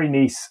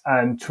Paris-Nice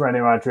and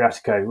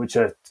Tirreno-Adriatico, which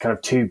are kind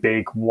of 2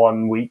 big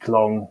 1 week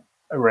long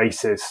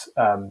races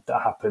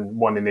that happen,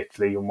 one in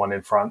Italy and one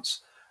in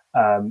France.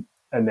 And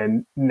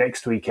then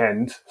next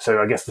weekend,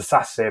 so I guess the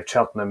Saturday of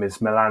Cheltenham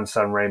is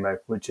Milan-San Remo,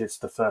 which is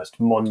the first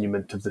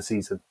monument of the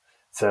season.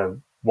 It's a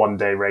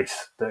 1-day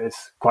race that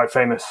is quite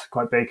famous,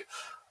 quite big.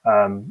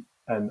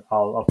 And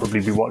I'll probably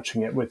be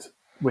watching it with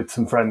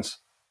some friends.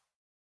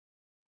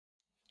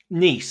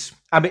 Nice.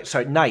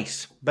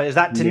 Nice. But is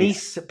that to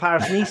Nice,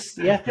 Paris-Nice?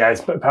 Yeah. Yeah,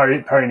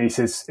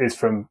 Paris-Nice is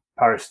from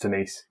Paris to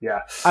Nice.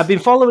 Yeah. I've been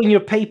following your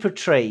paper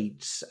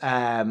trades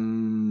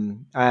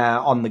on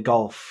the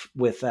golf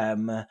with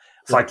a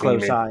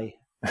close eye.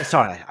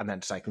 Sorry, I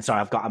meant cycling.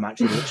 Sorry, I'm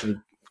actually literally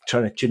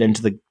trying to tune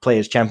into the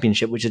Players'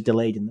 Championship, which is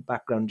delayed in the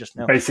background just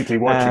now. Basically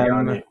watching it,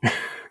 aren't you?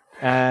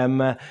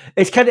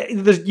 It's kind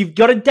of you've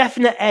got a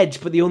definite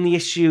edge, but the only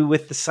issue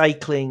with the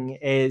cycling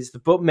is the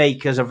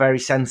bookmakers are very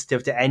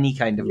sensitive to any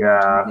kind of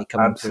money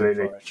coming through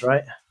for it,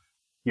 right?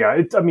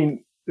 Yeah,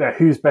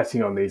 who's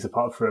betting on these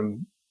apart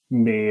from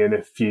me and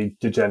a few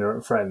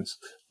degenerate friends?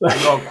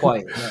 Not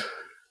quite. No,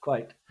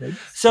 quite.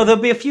 So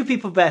there'll be a few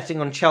people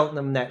betting on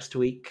Cheltenham next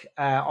week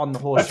on the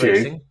horse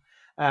racing.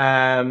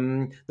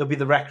 There'll be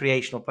the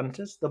recreational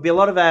punters. There'll be a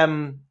lot of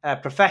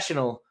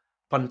professional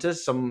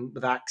punters, some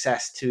with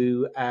access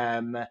to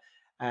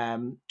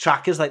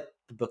trackers like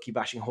the bookie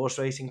bashing horse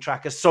racing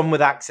trackers, some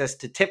with access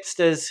to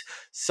tipsters.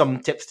 Some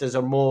tipsters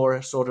are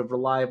more sort of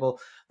reliable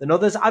than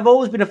others. I've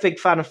always been a big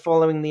fan of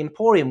following the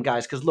Emporium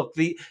guys because look,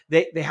 they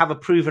have a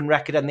proven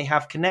record and they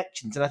have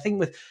connections. And I think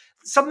with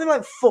something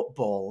like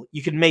football,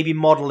 you can maybe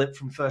model it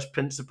from first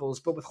principles,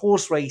 but with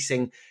horse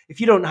racing, if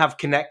you don't have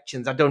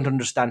connections, I don't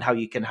understand how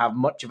you can have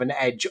much of an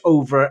edge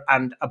over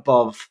and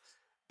above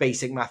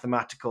basic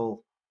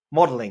mathematical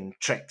modeling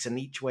tricks and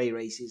each way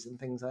races and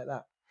things like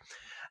that.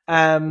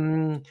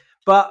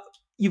 But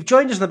you've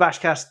joined us on the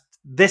BashCast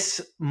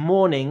this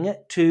morning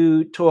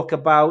to talk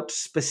about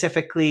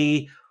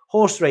specifically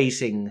horse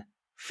racing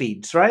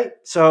feeds, right?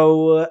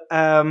 So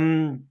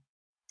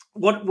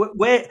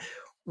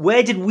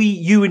where did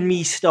you and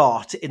me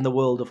start in the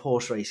world of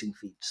horse racing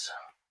feeds?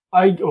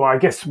 I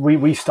guess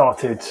we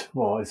started.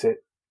 What is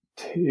it?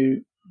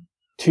 2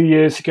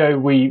 years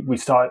ago.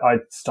 I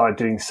started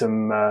doing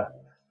some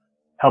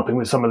helping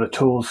with some of the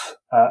tools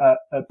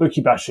at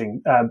bookie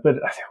bashing. But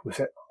I think, was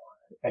it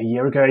a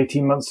year ago,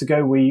 18 months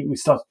ago? We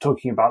started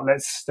talking about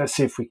let's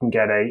see if we can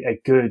get a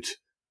good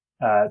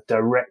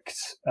direct.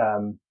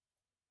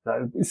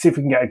 See if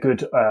we can get a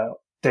good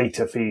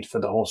data feed for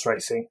the horse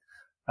racing,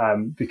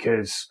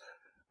 because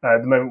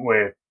at the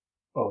moment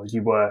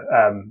you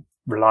were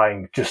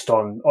relying just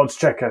on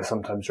Oddschecker,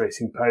 sometimes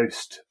Racing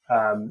Post,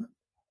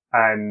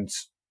 and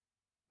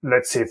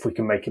let's see if we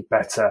can make it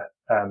better.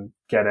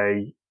 Get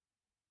a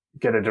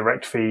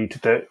direct feed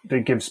that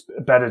gives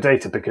better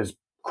data, because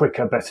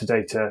quicker, better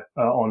data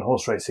on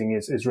horse racing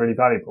is really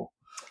valuable.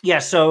 Yeah.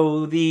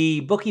 So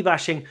the bookie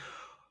bashing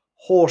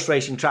horse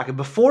racing tracker,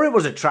 before it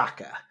was a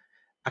tracker,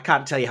 I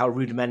can't tell you how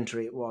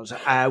rudimentary it was.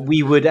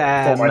 We would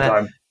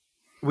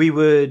we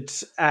would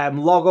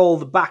log all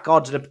the back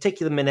odds at a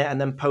particular minute and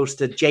then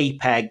post a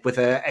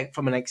JPEG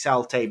from an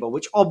Excel table,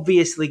 which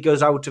obviously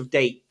goes out of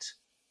date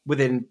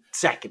within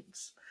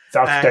seconds. It's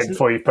out of date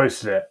before you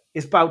posted it.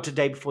 It's about a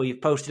day before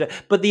you've posted it.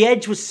 But the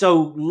edge was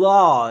so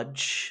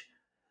large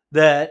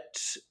that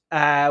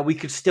we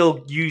could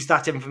still use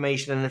that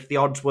information, and if the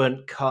odds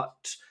weren't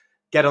cut,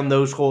 get on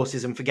those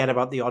horses and forget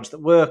about the odds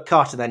that were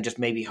cut, and then just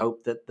maybe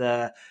hope that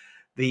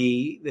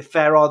the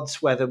fair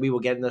odds, whether we were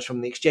getting those from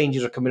the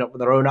exchanges or coming up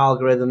with our own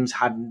algorithms,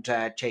 hadn't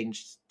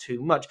changed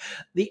too much.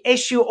 The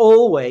issue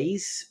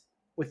always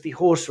with the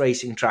horse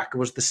racing tracker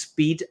was the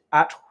speed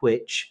at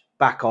which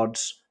back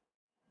odds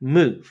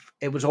move.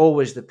 It was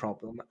always the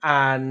problem.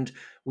 And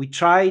we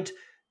tried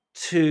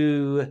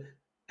to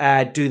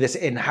do this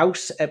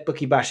in-house at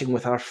Bookie Bashing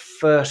with our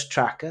first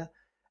tracker.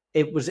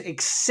 It was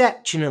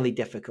exceptionally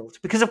difficult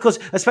because, of course,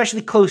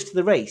 especially close to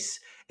the race,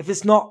 if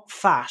it's not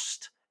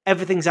fast,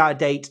 everything's out of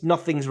date,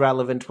 nothing's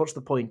relevant. What's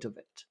the point of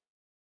it?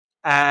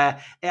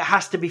 It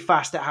has to be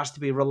fast. It has to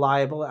be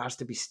reliable. It has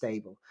to be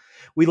stable.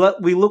 We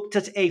looked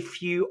at a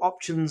few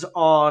options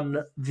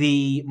on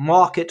the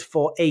market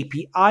for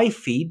API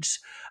feeds,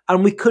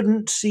 and we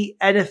couldn't see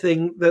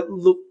anything that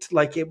looked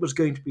like it was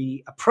going to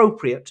be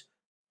appropriate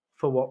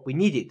for what we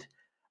needed.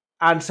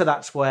 And so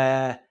that's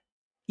where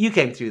you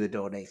came through the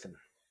door, Nathan.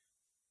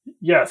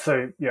 Yeah,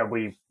 so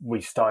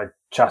we started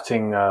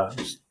chatting, a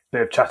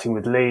bit of chatting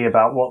with Lee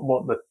about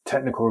what the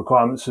technical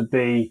requirements would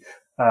be.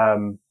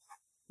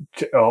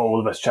 All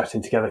of us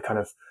chatting together, kind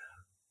of,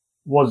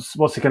 what's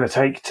it going to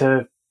take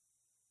to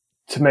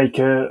make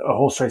a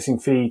horse racing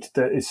feed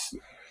that is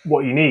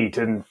what you need?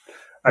 And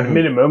at a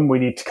minimum, we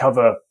need to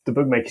cover the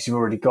bookmakers you've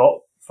already got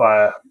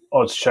via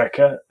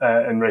Oddschecker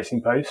and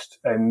Racing Post,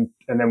 and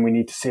then we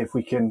need to see if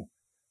we can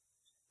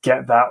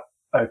get that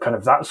kind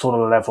of that sort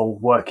of level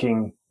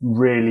working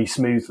really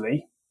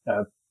smoothly,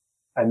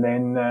 and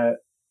then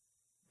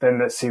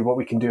let's see what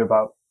we can do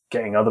about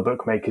getting other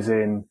bookmakers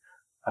in,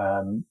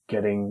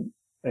 getting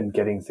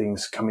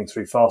things coming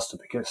through faster.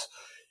 Because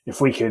if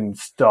we can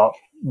start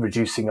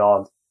reducing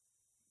our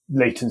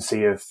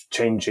latency of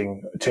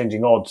changing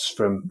odds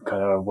from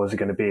kind of, what's it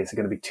going to be? Is it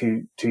going to be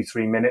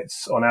 2-3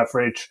 minutes on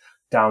average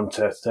down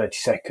to 30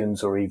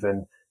 seconds, or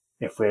even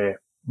if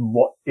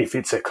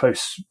it's a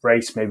close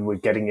race, maybe we're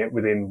getting it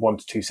within 1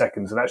 to 2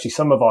 seconds. And actually,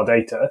 some of our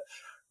data,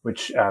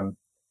 which are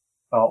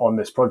on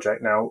this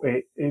project now,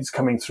 it is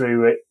coming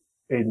through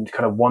in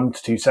kind of 1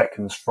 to 2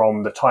 seconds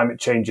from the time it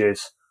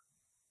changes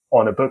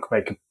on a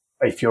bookmaker.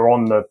 If you're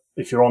on the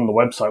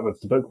website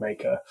with the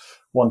bookmaker,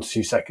 1 to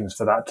 2 seconds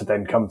for that to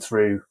then come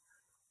through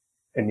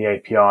in the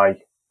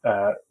API,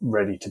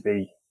 ready to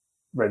be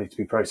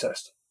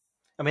processed.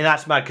 I mean,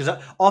 that's mad, because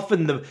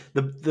often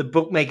the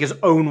bookmaker's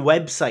own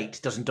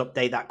website doesn't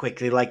update that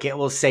quickly. Like, it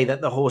will say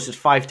that the horse is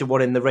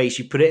 5-1 in the race.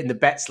 You put it in the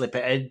bet slip,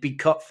 it'd be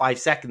cut 5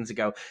 seconds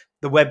ago.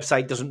 The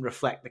website doesn't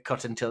reflect the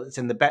cut until it's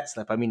in the bet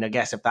slip. I mean, I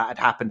guess if that had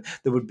happened,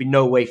 there would be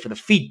no way for the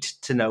feed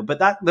to know.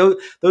 But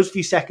those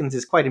few seconds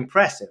is quite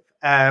impressive.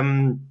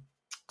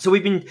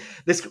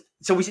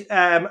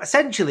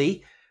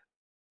 Essentially,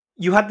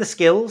 you had the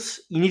skills.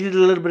 You needed a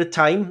little bit of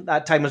time.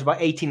 That time was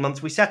about 18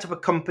 months. We set up a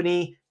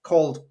company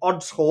called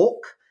Oddshawk.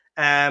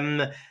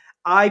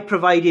 I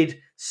provided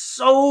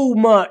so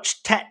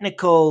much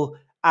technical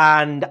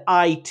and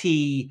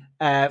IT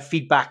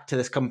feedback to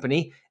this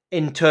company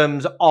in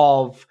terms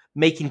of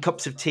making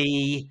cups of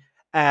tea,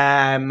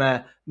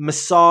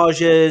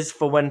 massages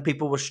for when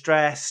people were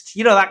stressed,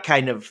 that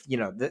kind of,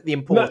 the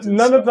importance.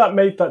 None of that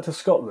made that to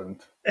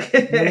Scotland.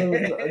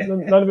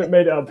 None of it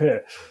made it up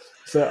here.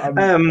 So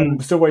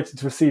I'm still waiting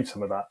to receive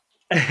some of that.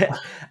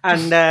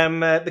 And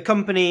the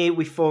company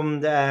we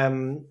formed,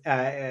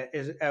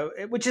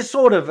 which is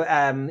sort of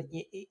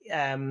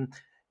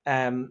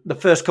the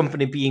first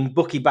company being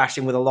Bookie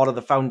Bashing, with a lot of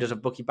the founders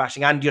of Bookie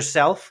Bashing and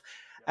yourself.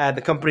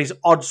 The company's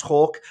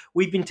Oddshawk.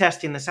 We've been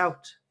testing this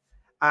out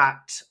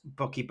at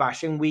Bookie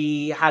Bashing.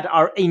 We had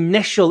our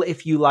initial,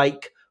 if you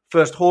like,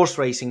 first horse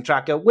racing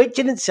tracker, which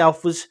in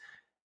itself was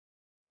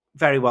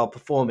very well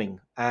performing.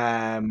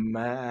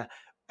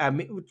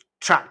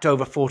 tracked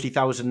over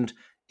 40,000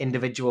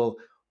 individual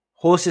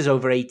horses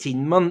over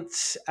 18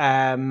 months. We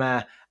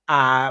had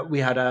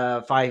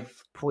a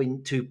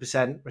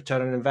 5.2%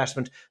 return on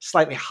investment,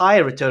 slightly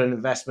higher return on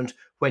investment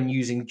when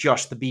using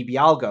just the BB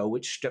algo,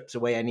 which strips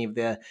away any of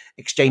the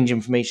exchange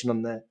information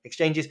on the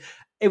exchanges.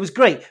 It was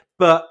great,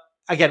 but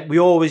again, we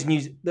always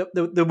knew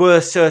there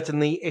were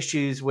certainly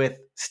issues with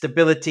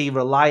stability,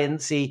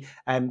 reliancy,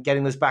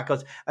 getting those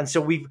backwards. And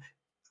so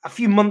a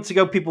few months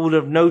ago, people would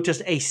have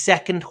noticed a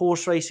second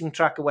horse racing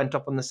tracker went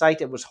up on the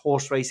site. It was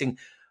Horse Racing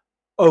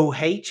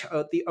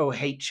OH. The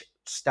OH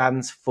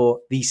stands for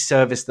the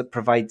service that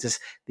provides us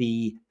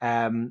the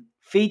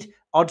feed,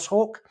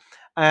 Oddshawk.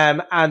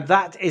 And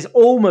that is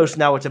almost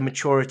now at a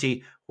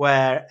maturity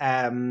where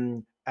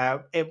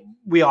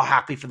we are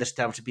happy for this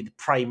now to be the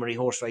primary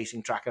horse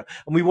racing tracker.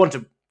 And we want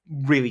to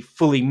really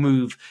fully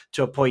move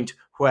to a point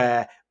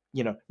where,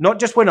 not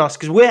just when us,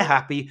 because we're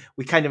happy,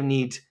 we kind of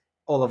need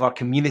all of our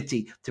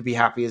community to be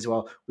happy as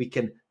well. We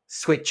can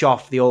switch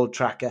off the old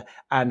tracker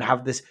and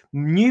have this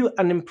new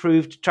and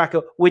improved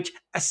tracker, which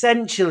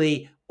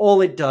essentially all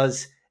it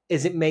does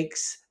is it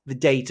makes the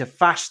data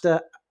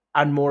faster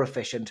and more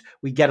efficient.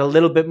 We get a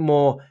little bit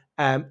more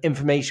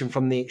information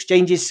from the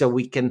exchanges, so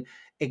we can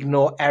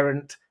ignore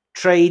errant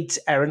trades,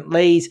 errant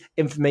lays,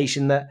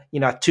 information that, a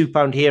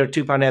 £2 here, a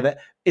 £2 there that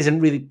isn't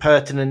really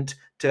pertinent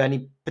to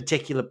any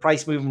particular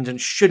price movement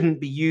and shouldn't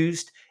be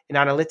used in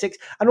analytics.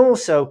 And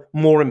also,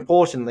 more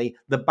importantly,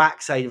 the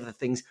backside of the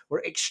things,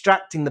 we're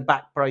extracting the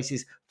back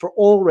prices for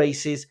all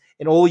races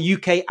in all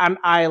UK and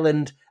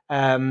Ireland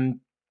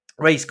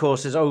race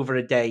courses over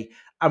a day.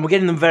 And we're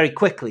getting them very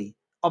quickly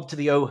up to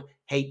the OH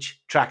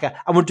tracker.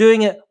 And we're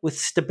doing it with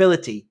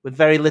stability, with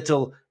very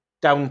little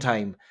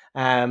downtime.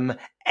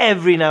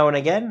 Every now and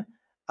again,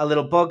 a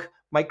little bug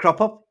might crop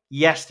up.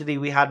 Yesterday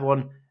we had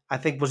one, I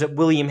think, was it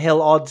William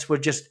Hill odds were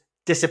just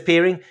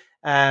disappearing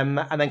and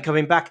then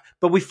coming back.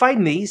 But we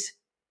find these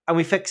and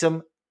we fix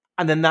them,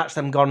 and then that's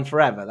them gone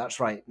forever. That's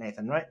right,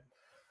 Nathan, right?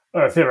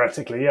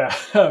 Theoretically, yeah.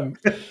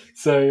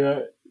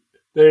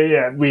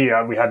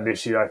 We had an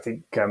issue, I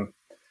think,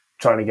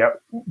 trying to get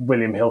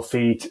William Hill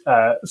feed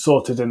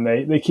sorted, and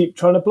they keep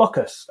trying to block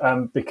us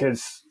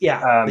because they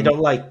don't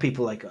like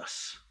people like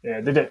us. Yeah,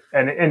 they do,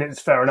 and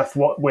it's fair enough.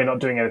 We're not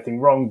doing anything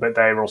wrong, but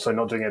they're also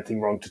not doing anything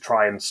wrong to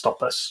try and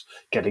stop us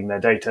getting their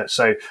data.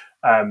 So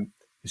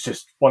it's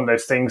just one of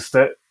those things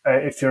that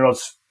if you're an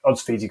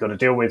odds feed, you've got to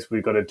deal with.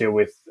 We've got to deal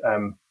with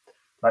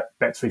like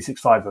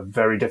Bet365 are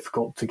very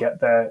difficult to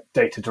get their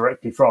data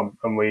directly from,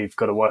 and we've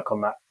got to work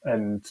on that.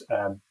 And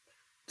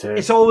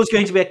it's always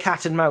going to be a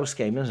cat and mouse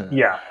game, isn't it?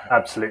 Yeah,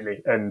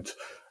 absolutely. And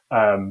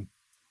I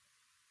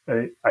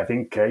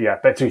think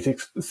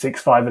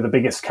Bet365 are the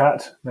biggest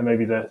cat. They're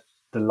maybe the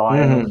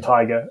lion or the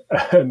tiger,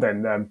 and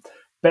then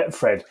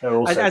Betfred are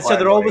also. And so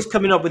they're always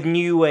coming up with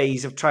new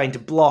ways of trying to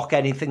block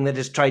anything that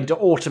is trying to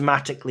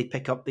automatically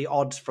pick up the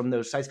odds from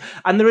those sites.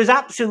 And there is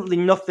absolutely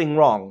nothing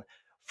wrong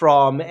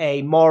from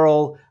a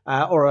moral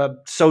or a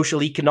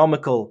social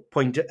economical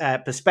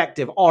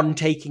perspective on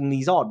taking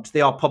these odds.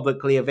 They are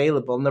publicly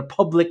available, and they're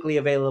publicly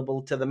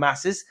available to the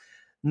masses,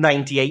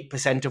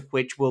 98% of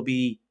which will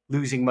be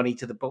losing money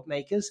to the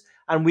bookmakers.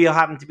 And we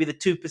happen to be the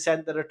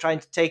 2% that are trying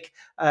to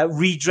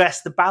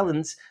redress the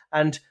balance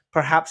and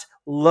perhaps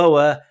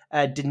lower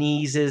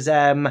Denise's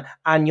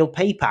annual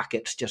pay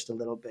packet just a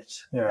little bit.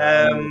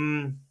 Yeah.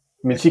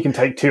 I mean, she can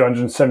take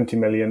 270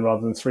 million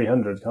rather than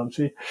 300, can't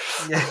she?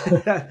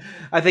 Yeah,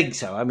 I think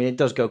so. I mean, it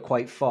does go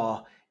quite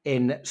far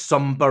in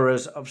some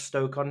boroughs of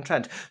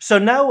Stoke-on-Trent. So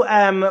now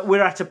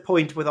we're at a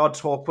point with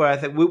Oddshawk where I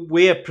think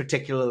we're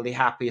particularly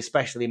happy,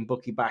 especially in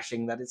bookie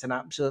bashing, that it's an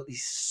absolutely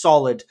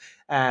solid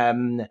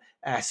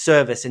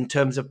service in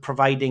terms of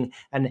providing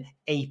an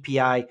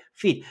API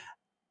feed.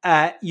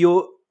 I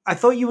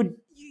thought you would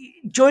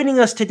joining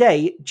us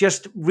today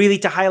just really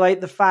to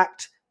highlight the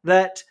fact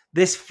that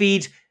this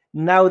feed,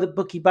 now that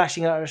bookie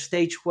bashing are at a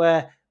stage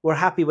where we're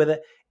happy with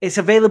it, it's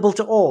available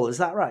to all. Is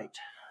that right?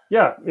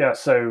 Yeah.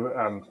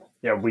 So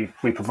we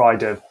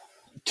provide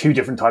two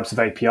different types of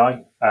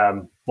API.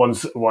 One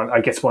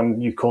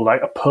you call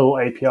like a pull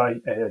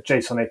API, a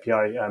JSON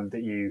API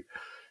that you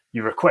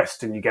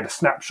request, and you get a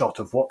snapshot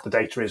of what the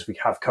data is we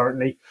have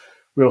currently.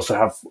 We also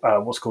have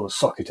what's called a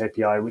socket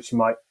API, which you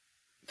might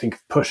think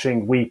of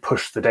pushing. We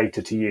push the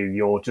data to you.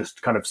 You're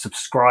just kind of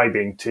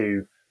subscribing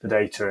to the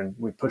data, and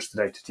we push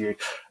the data to you.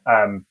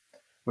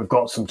 We've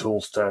got some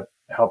tools to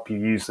help you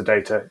use the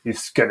data.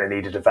 It's going to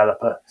need a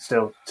developer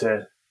still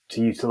to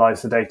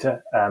utilize the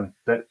data,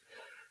 but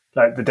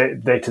like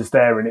the data's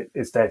there, and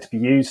it's there to be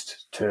used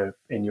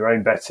in your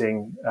own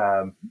betting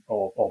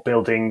or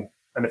building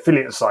an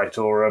affiliate site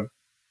or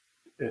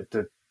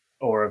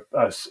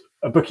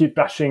a bookie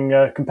bashing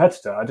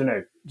competitor. I don't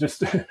know,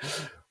 just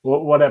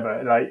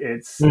whatever. Like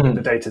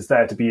the data's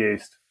there to be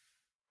used.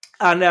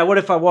 And what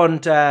if I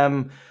want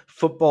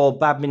football,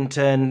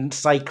 badminton,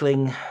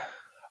 cycling?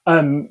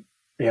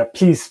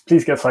 Please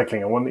get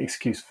cycling. I want the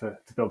excuse to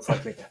build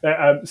cycling.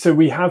 So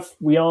we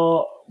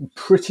are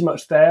pretty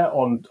much there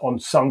on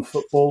some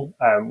football.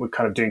 We're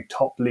kind of doing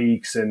top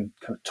leagues and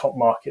kind of top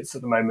markets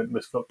at the moment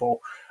with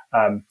football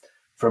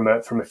from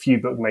a few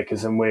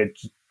bookmakers, and we're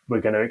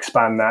going to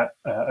expand that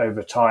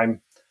over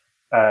time.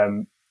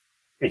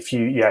 If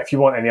you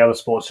want any other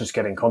sports, just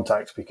get in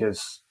contact,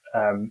 because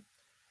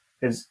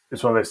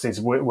it's one of those things.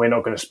 We're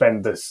not going to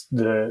spend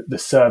the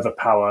server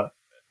power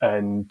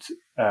and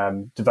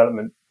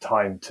development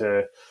time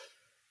to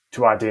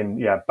add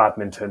in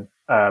badminton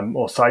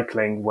or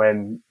cycling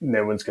when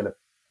no one's going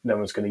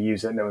to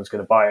use it, no one's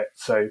going to buy it.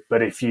 So,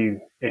 but if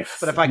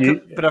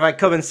I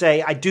come and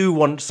say I do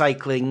want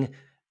cycling,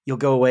 you'll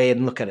go away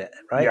and look at it,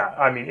 right? Yeah,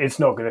 I mean, it's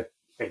not going to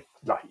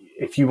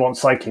if you want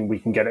cycling, we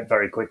can get it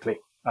very quickly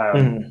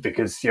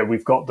because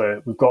we've got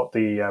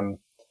the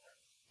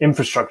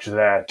infrastructure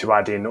there to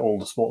add in all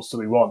the sports that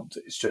we want.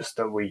 It's just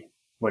that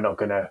we're not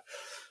going to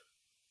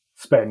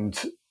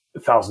spend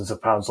thousands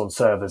of pounds on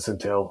servers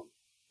until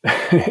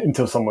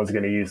someone's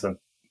going to use them.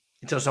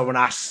 Until someone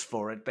asks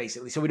for it,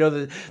 basically. So we know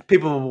that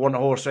people will want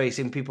horse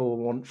racing, people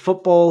will want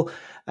football,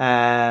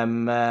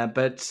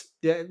 but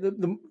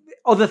the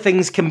other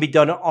things can be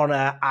done on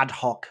an ad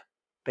hoc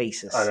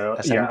basis. I know,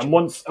 yeah. And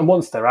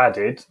once they're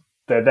added,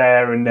 they're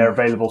there and they're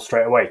available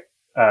straight away.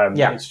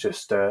 It's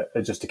just a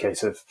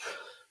case of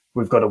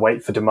we've got to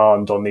wait for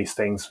demand on these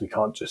things. I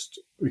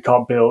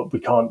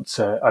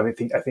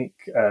think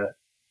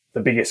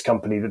the biggest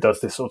company that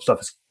does this sort of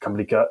stuff is a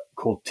company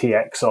called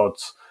TX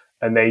Odds,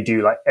 and they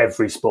do like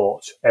every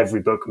sport,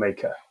 every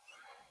bookmaker.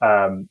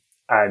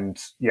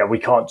 We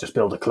can't just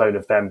build a clone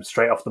of them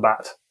straight off the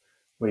bat.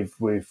 We've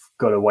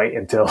got to wait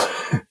until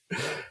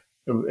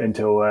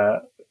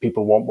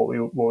people want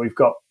what we've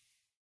got.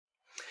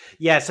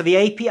 Yeah, so the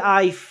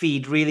API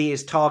feed really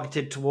is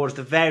targeted towards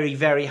the very,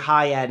 very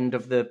high end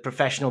of the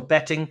professional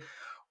betting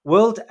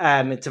world.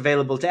 It's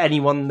available to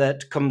anyone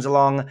that comes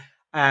along.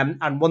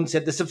 And once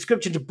the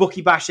subscription to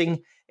Bookie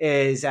Bashing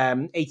is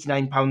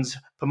 £89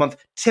 per month.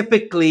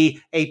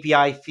 Typically,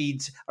 API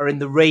feeds are in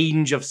the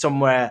range of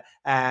somewhere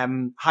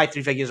high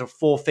three figures or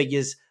four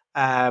figures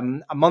a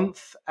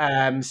month.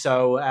 But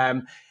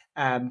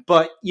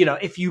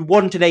if you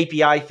want an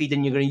API feed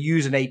and you're going to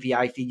use an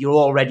API feed, you'll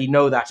already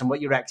know that and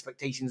what your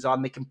expectations are,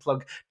 and they can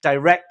plug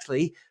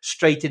directly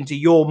straight into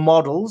your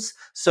models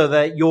so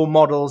that your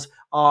models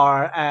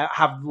are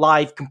have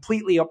live,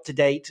 completely up to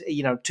date,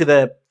 to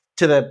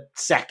the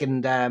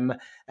second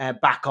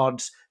back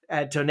odds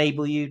to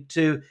enable you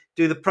to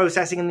do the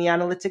processing and the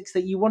analytics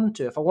that you want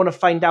to. If I want to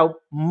find out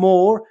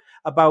more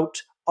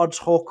about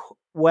Oddshawk,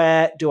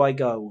 where do I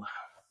go?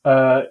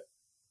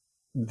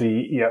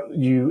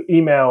 You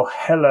email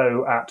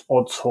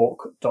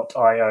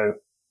hello@oddshawk.io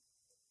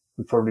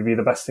would probably be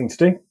the best thing to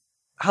do.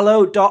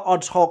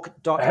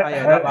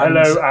 Hello.oddshawk.io.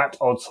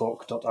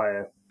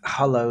 Hello@oddshawk.io.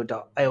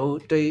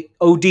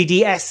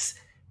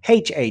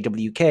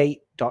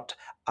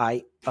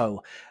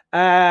 Hello.oddshawk.io.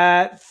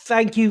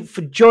 Thank you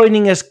for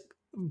joining us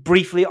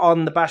briefly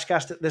on the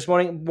BashCast this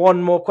morning.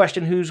 One more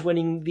question. Who's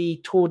winning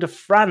the Tour de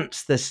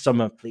France this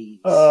summer,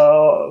 please?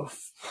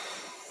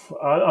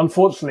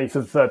 Unfortunately, for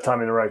the third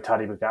time in a row,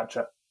 Tadej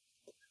Pogačar.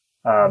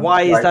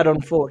 Why is that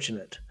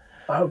unfortunate?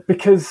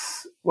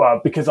 Because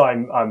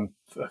I'm a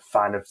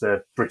fan of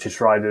the British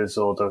riders,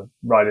 or the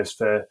riders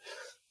for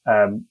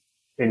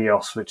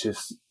Ineos, which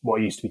is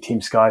what used to be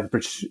Team Sky, the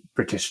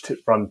British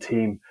run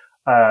team.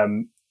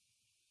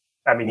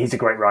 I mean, he's a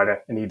great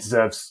rider, and he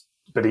deserves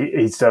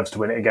to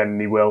win it again,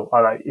 and he will.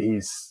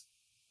 He's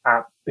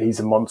a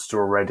monster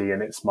already,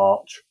 and it's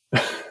March,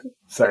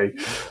 so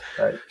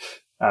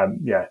I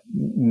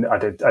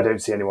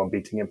don't see anyone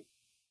beating him.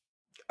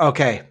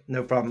 Okay,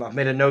 no problem. I've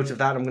made a note of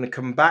that. I'm going to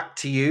come back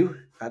to you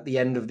at the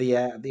end of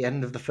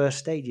the first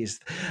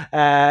stages.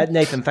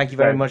 Nathan, thank you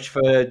very much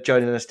for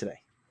joining us today.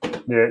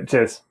 Yeah,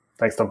 cheers.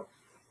 Thanks, Tom.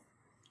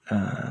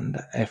 And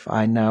if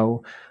I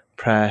now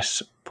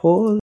press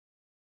pause.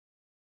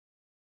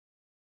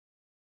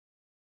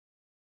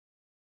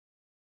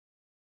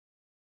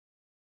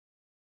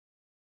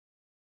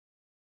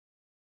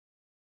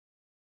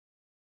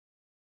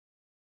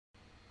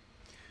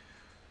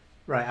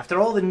 Right, after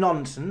all the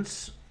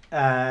nonsense,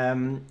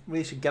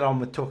 we should get on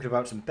with talking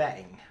about some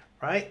betting,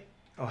 right?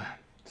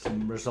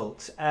 Some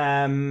results.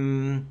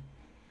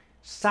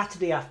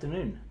 Saturday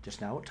afternoon,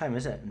 just now. What time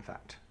is it, in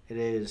fact? It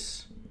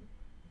is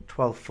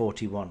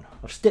 12:41.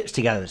 I've stitched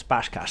together this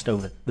BashCast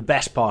over the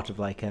best part of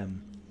 3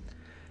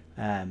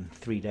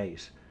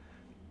 days.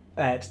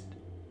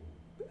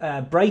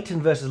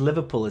 Brighton versus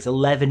Liverpool is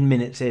 11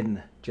 minutes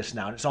in just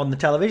now, and it's on the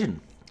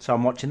television, so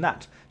I'm watching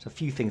that. There's a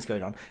few things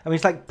going on. I mean,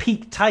 it's like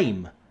peak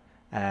time.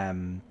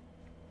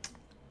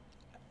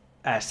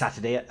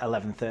 Saturday at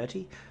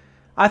 11:30.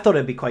 I thought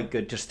it'd be quite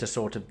good just to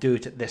sort of do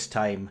it at this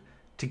time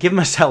to give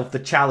myself the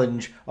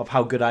challenge of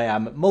how good I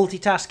am at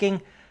multitasking,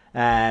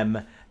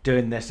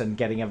 doing this and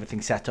getting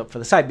everything set up for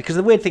the site. Because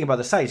the weird thing about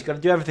the site, you've got to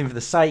do everything for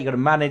the site, you've got to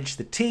manage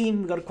the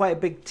team, you've got quite a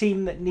big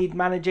team that need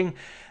managing,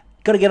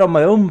 got to get on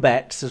my own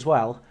bets as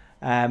well.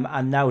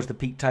 And now's the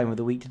peak time of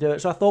the week to do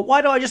it. So I thought,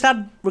 why don't I just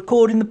add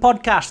recording the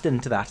podcast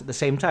into that at the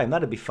same time?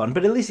 That'd be fun.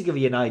 But at least it'll give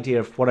you an idea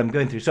of what I'm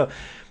going through. So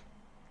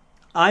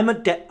I'm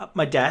at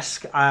my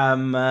desk.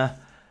 The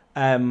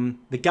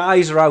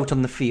guys are out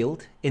on the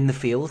field, in the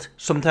field.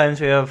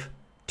 Sometimes we have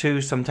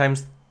 2,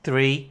 sometimes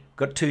 3.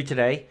 Got 2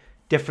 today.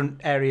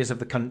 Different areas of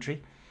the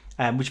country,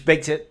 which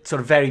makes it sort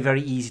of very,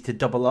 very easy to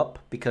double up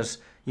because,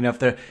 you know,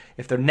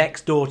 if they're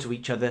next door to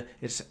each other,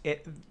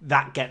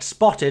 that gets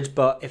spotted.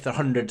 But if they're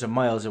hundreds of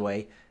miles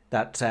away,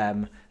 that's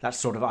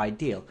sort of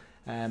ideal.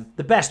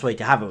 The best way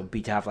to have it would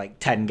be to have like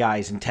 10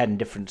 guys in 10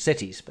 different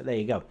cities. But there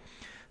you go.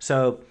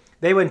 So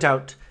they went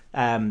out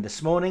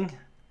this morning.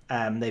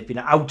 They've been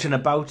out and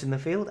about in the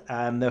field.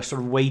 They're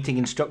sort of waiting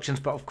instructions,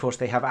 but of course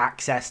they have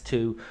access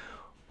to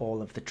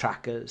all of the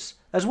trackers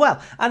as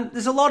well. And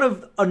there's a lot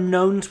of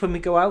unknowns when we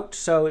go out.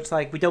 So it's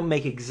like we don't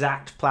make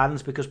exact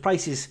plans because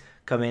prices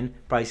come in,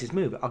 prices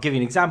move. I'll give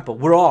you an example.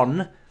 We're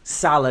on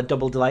Salah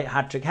Double Delight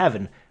Hat-Trick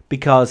Heaven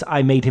because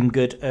I made him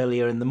good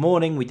earlier in the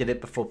morning. We did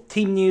it before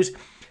team news.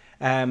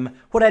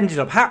 What ended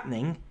up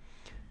happening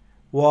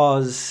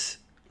was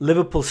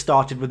Liverpool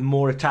started with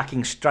more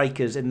attacking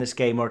strikers in this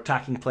game, or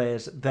attacking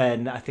players,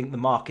 than I think the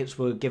markets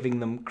were giving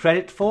them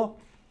credit for.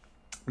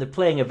 They're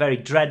playing a very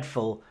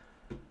dreadful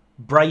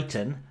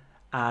Brighton,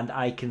 and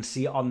I can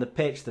see on the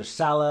pitch there's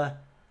Salah,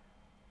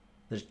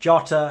 there's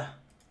Jota,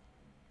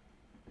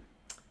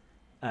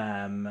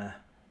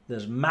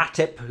 there's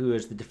Matip, who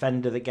is the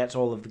defender that gets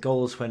all of the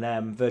goals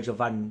when Virgil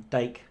van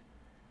Dijk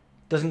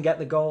doesn't get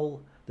the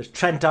goal. There's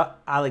Trent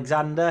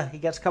Alexander, he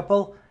gets a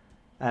couple.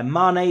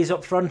 Mane's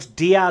up front,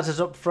 Diaz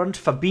is up front,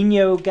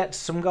 Fabinho gets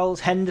some goals,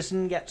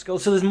 Henderson gets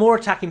goals. So there's more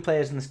attacking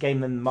players in this game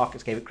than the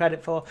markets gave it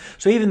credit for.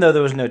 So even though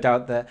there was no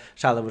doubt that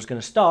Salah was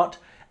going to start,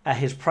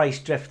 his price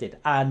drifted.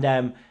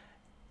 And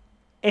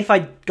if I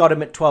got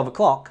him at 12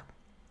 o'clock,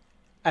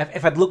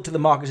 if I'd looked at the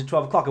markets at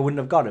 12 o'clock, I wouldn't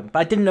have got him. But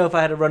I didn't know if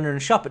I had a runner in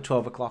a shop at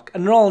 12 o'clock.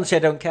 And in all honesty, I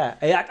don't care.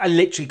 I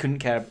literally couldn't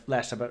care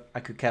less about. I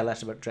could care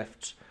less about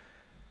drifts.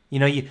 You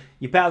know, you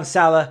bet on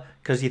Salah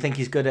because you think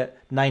he's good at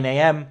 9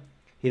 a.m.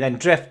 He then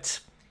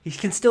drifts. He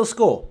can still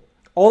score.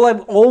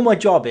 All my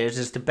job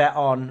is to bet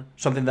on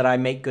something that I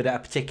make good at a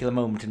particular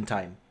moment in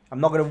time. I'm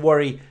not going to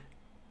worry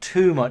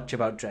too much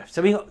about drifts.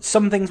 I mean,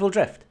 some things will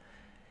drift.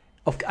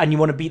 And you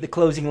want to beat the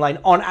closing line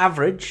on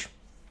average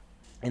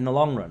in the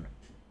long run.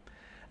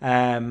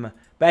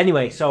 But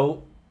anyway,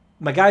 so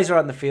my guys are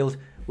out in the field.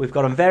 We've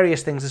got on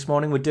various things this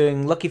morning. We're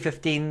doing lucky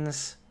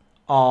 15s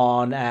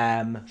on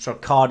sort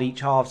of card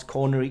each halves,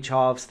 corner each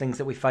halves, things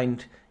that we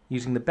find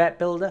using the bet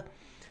builder.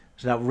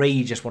 It's an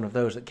outrageous one of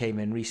those that came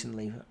in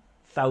recently.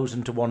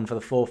 1,000 to 1 for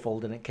the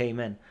fourfold, and it came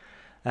in.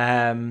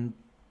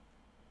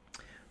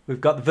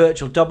 We've got the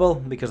virtual double,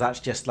 because that's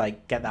just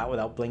like, get that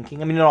without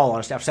blinking. I mean, in all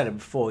honesty, I've said it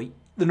before,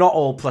 they're not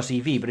all plus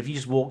EV, but if you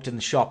just walked in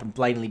the shop and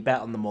blindly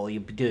bet on them all,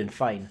 you'd be doing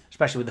fine,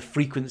 especially with the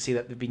frequency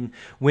that they've been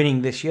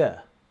winning this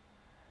year.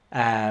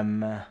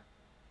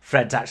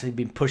 Fred's actually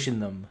been pushing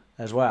them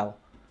as well.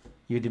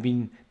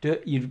 You'd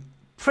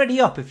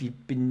pretty up if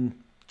you'd been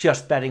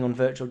just betting on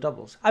virtual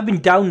doubles. I've been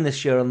down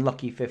this year on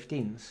lucky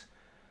 15s.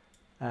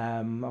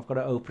 I've got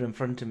it open in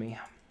front of me.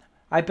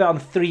 I bet on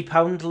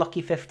 £3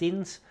 lucky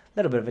 15s. A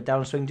little bit of a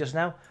downswing just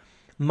now.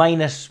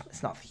 Minus,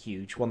 it's not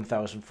huge,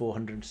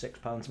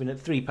 £1,406. I mean, at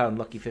 £3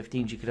 lucky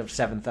 15s, you could have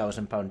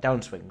 £7,000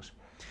 downswings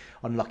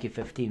on lucky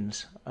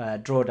 15s,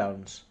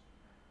 drawdowns.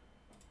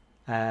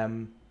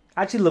 I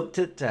actually looked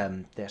at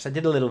this. I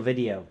did a little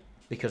video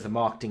because the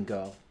marketing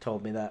girl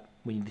told me that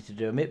we needed to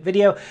do a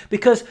video,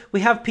 because we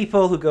have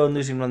people who go on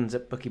losing runs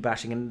at bookie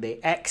bashing and they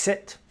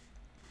exit,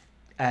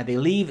 they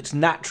leave. It's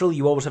natural.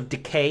 You always have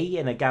decay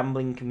in a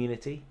gambling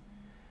community,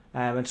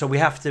 and so we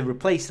have to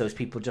replace those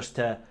people just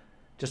to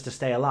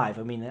stay alive.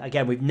 I mean,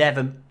 again, we've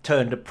never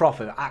turned a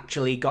profit,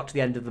 actually got to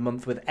the end of the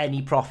month with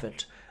any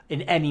profit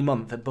in any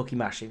month at bookie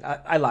mashing.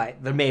 I lie,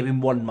 there may have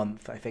been 1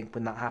 month, I think,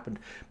 when that happened,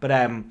 but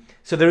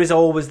so there is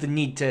always the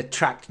need to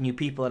attract new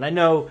people. And I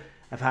know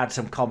I've had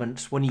some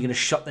comments, when are you going to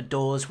shut the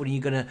doors? When are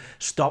you going to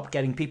stop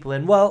getting people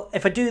in? Well,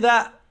 if I do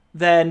that,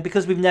 then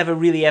because we've never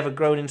really ever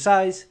grown in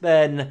size,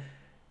 then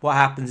what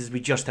happens is we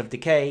just have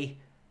decay,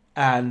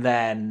 and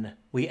then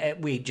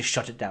we just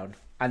shut it down.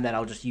 And then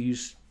I'll just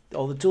use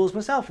all the tools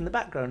myself in the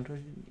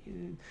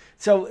background.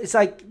 So it's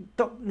like,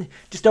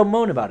 don't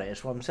moan about it,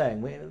 is what I'm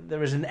saying.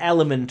 There is an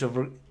element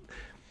of,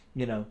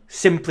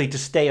 simply to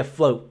stay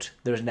afloat,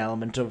 there is an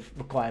element of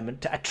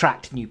requirement to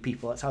attract new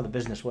people. That's how the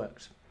business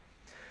works.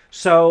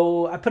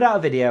 So I put out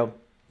a video.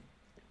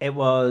 It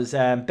was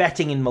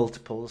betting in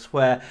multiples,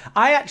 where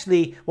I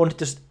actually wanted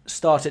to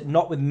start it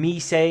not with me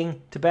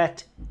saying to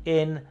bet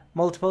in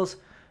multiples,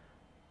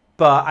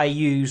 but I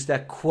used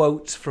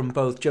quotes from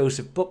both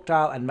Joseph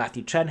Buchdahl and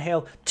Matthew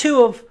Trenhale,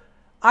 two of,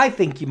 I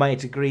think you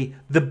might agree,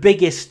 the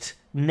biggest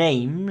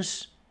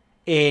names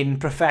in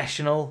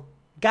professional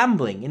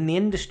gambling in the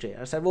industry.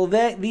 I said, well,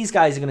 these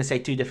guys are going to say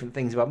two different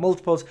things about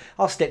multiples.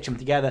 I'll stitch them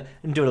together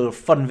and do a little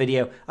fun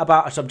video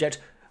about a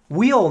subject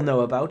we all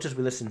know about as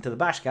we listen to the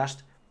BashCast,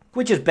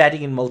 which is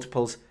betting in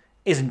multiples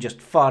isn't just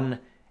fun,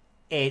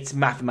 it's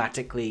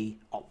mathematically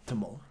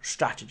optimal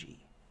strategy,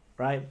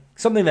 right?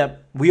 Something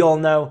that we all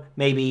know,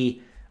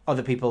 maybe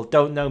other people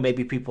don't know,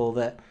 maybe people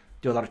that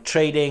do a lot of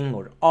trading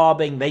or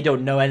arbing, they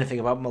don't know anything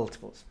about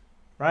multiples,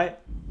 right?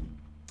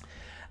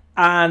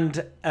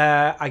 And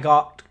I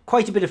got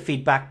quite a bit of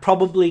feedback,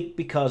 probably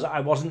because I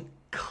wasn't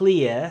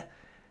clear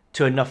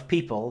to enough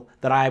people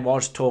that I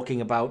was talking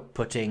about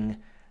putting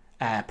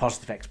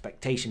positive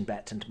expectation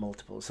bets into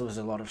multiples. So there's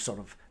a lot of sort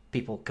of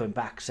people coming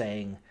back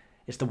saying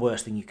it's the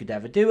worst thing you could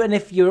ever do. And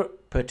if you're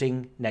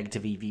putting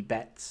negative EV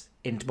bets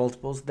into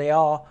multiples, they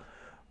are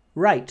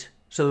right.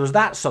 So there was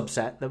that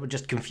subset that were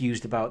just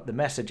confused about the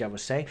message I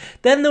was saying.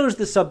 Then there was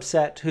the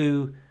subset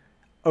who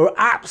are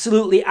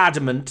absolutely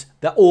adamant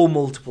that all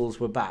multiples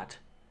were bad.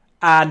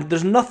 And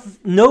there's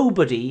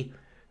nobody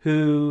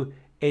who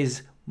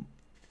is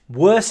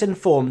worse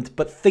informed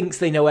but thinks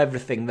they know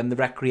everything than the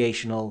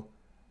recreational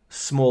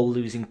small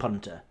losing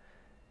punter.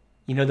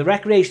 You know, the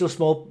recreational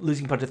small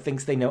losing punter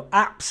thinks they know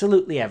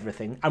absolutely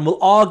everything and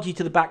will argue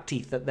to the back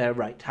teeth that they're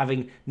right,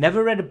 having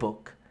never read a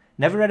book,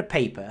 never read a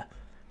paper.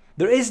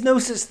 There is no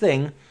such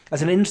thing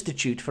as an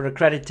institute for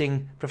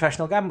accrediting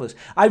professional gamblers.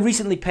 I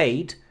recently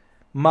paid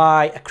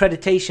my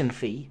accreditation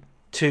fee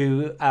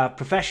to a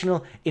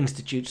professional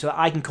institute so that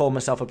I can call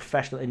myself a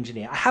professional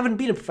engineer. I haven't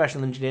been a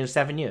professional engineer in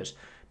 7 years.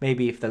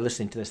 Maybe if they're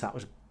listening to this, that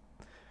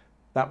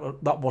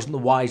wasn't the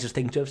wisest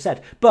thing to have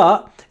said.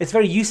 But it's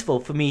very useful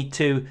for me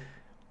to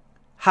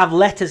have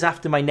letters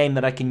after my name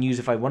that I can use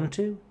if I want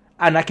to.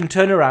 And I can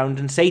turn around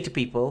and say to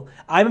people,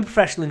 I'm a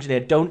professional engineer,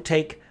 don't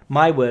take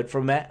my word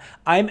from it.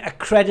 I'm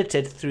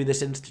accredited through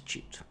this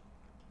institute.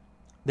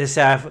 This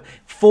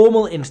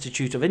formal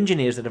institute of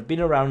engineers that have been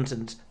around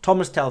since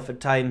Thomas Telford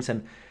times,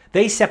 and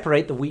they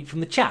separate the wheat from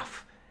the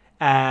chaff.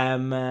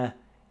 Oh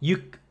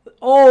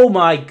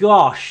my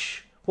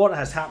gosh, what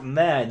has happened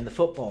there in the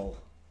football?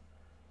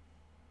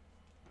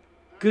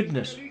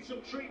 Goodness. Needs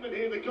some treatment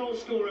here, the goal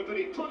scorer, but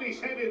he put his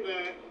head in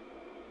there.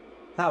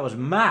 That was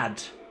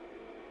mad.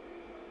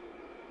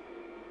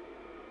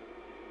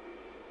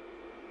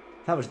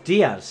 That was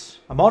Diaz.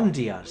 I'm on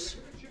Diaz.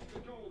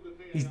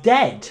 He's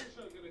dead.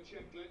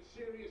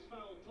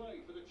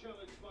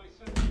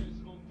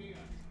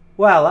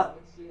 Well,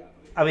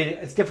 I mean,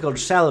 it's difficult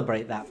to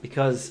celebrate that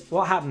because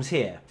what happens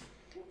here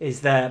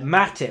is that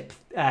Matip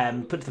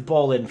puts the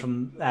ball in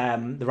from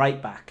the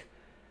right back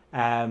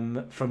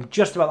from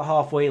just about the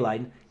halfway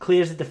line,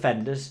 clears the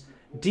defenders.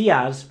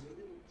 Diaz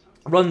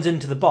runs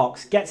into the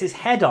box, gets his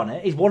head on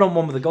it. He's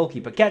one-on-one with the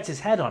goalkeeper, gets his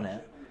head on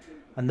it.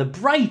 And the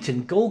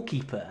Brighton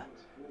goalkeeper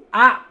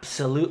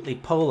absolutely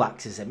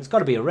poleaxes him. It's got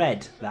to be a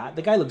red, that.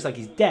 The guy looks like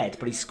he's dead,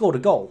 but he scored a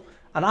goal.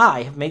 And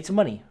I have made some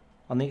money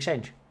on the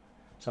exchange.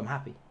 So I'm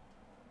happy.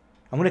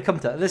 I'm going to come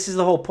to that. This is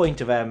the whole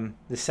point of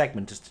this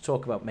segment, is to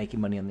talk about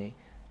making money on the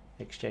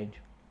exchange.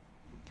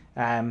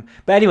 But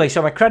anyway,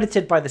 so I'm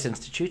accredited by this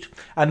institute,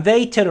 and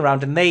they turn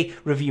around and they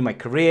review my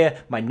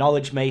career, my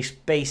knowledge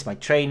base, my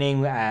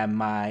training,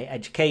 my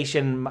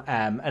education,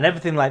 and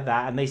everything like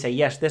that. And they say,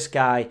 yes, this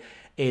guy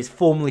is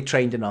formally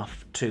trained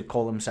enough to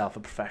call himself a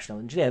professional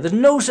engineer. There's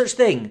no such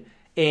thing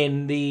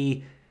in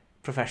the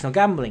professional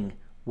gambling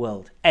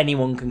world.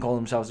 Anyone can call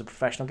themselves a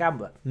professional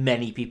gambler.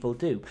 Many people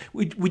do.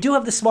 We do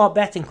have the Smart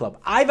Betting Club.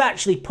 I've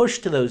actually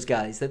pushed to those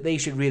guys that they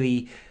should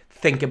really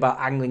think about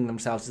angling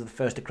themselves as the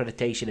first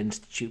accreditation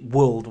institute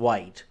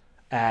worldwide.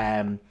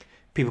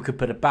 People could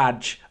put a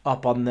badge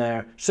up on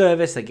their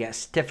service, they get a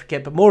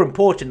certificate, but more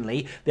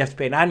importantly, they have to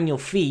pay an annual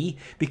fee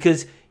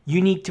because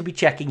you need to be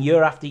checking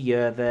year after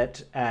year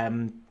that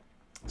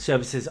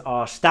services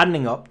are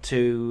standing up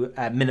to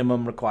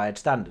minimum required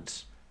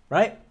standards,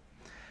 right?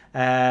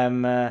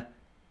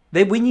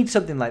 We need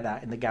something like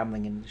that in the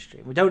gambling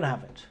industry. We don't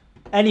have it.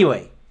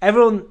 Anyway,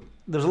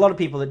 there's a lot of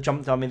people that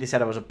jumped on me. They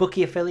said I was a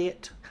bookie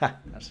affiliate.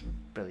 That's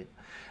brilliant.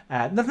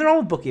 Nothing wrong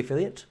with bookie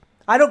affiliate.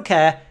 I don't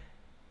care.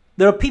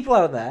 There are people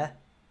out there.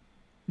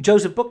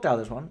 Joseph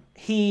Buchdahl is one.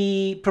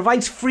 He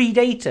provides free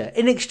data.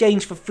 In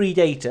exchange for free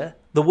data,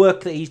 the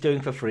work that he's doing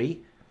for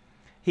free,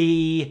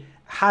 he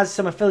has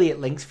some affiliate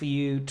links for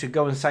you to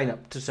go and sign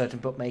up to certain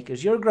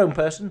bookmakers. You're a grown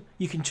person.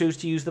 You can choose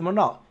to use them or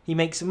not. He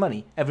makes some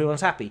money.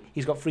 Everyone's happy.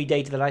 He's got free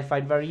data that I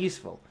find very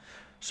useful.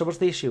 So what's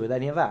the issue with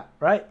any of that,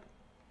 right?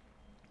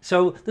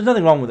 So there's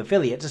nothing wrong with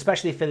affiliates,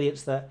 especially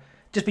affiliates that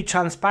just be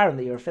transparent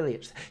that you're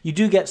affiliates. You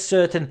do get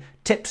certain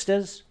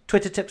tipsters,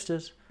 Twitter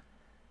tipsters.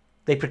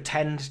 They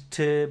pretend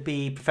to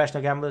be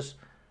professional gamblers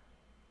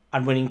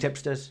and winning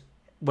tipsters,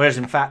 whereas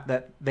in fact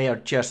that they are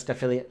just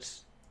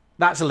affiliates.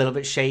 That's a little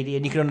bit shady,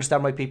 and you can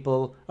understand why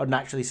people are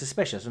naturally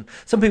suspicious. And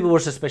some people were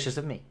suspicious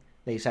of me.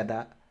 They said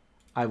that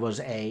I was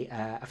a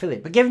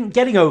affiliate. But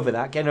getting over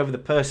that, getting over the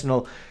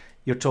personal,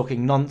 you're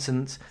talking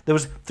nonsense. There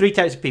was 3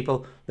 types of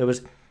people. There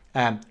was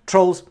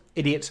trolls,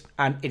 idiots,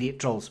 and idiot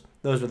trolls.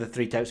 Those were the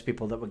 3 types of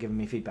people that were giving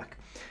me feedback.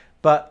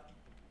 But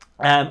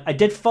I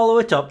did follow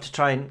it up to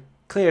try and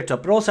clear it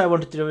up. But also I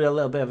wanted to do a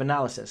little bit of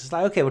analysis. It's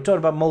like, okay, we're talking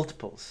about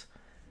multiples.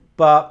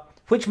 But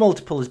which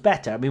multiple is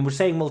better? I mean, we're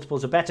saying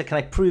multiples are better. Can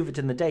I prove it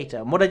in the data?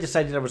 And what I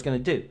decided I was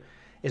going to do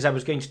is I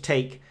was going to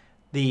take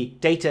the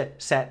data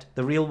set,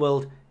 the real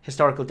world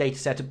historical data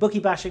set of bookie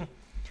bashing,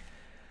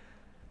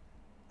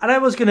 And I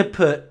was going to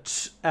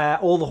put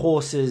all the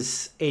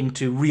horses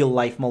into real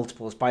life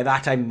multiples. By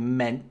that I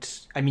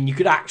mean, you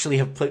could actually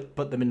have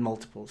put them in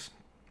multiples.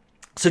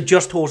 So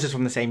just horses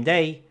from the same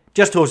day,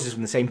 just horses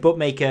from the same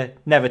bookmaker,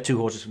 never two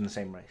horses from the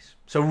same race.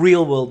 So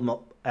real world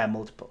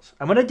multiples.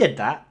 And when I did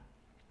that,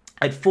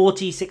 I had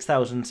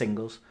 46,000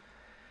 singles.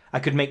 I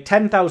could make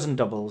 10,000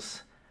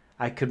 doubles.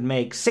 I could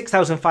make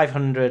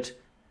 6,500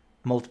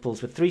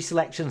 multiples with 3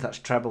 selections, that's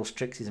trebles,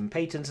 trixies and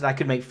patents, and I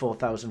could make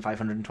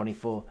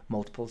 4,524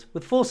 multiples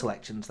with 4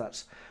 selections,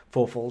 that's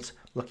fourfolds,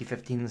 lucky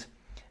 15s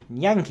and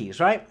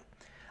Yankees, right?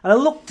 And I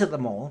looked at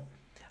them all,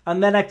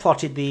 and then I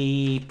plotted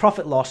the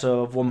profit loss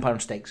of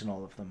 £1 stakes in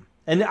all of them.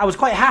 And I was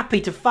quite happy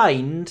to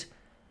find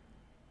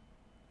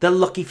the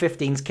lucky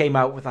 15s came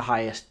out with the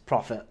highest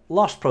profit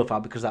loss profile,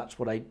 because that's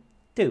what I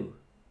do.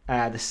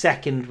 The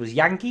second was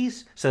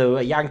Yankees, so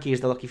a Yankee is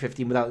the lucky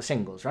 15 without the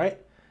singles, right?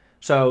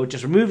 So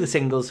just remove the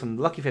singles from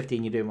the lucky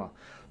 15, you're doing well.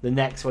 The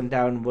next one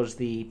down was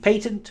the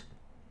patent.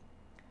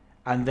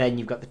 And then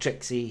you've got the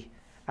Trixie.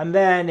 And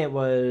then it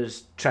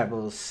was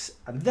trebles.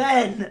 And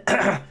then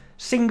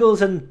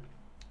singles and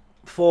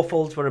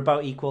fourfolds were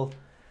about equal.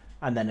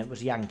 And then it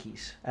was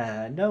Yankees.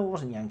 No, it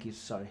wasn't Yankees,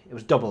 sorry. It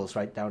was doubles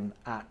right down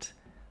at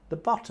the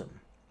bottom.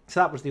 So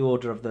that was the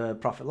order of the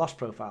profit loss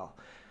profile.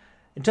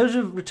 In terms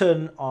of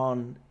return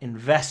on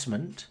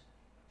investment,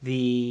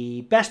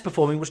 the best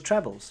performing was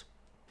trebles.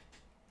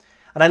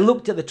 And I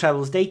looked at the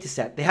trebles data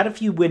set. They had a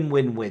few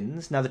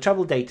win-win-wins. Now, the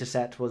treble data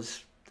set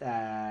was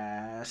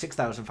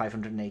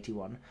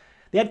 6,581.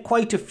 They had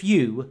quite a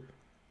few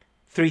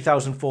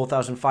 3,000,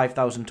 4,000,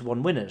 5,000 to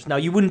 1 winners. Now,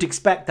 you wouldn't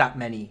expect that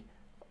many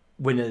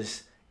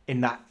winners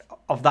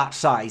of that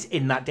size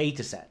in that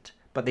data set.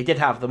 But they did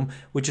have them,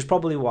 which is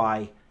probably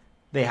why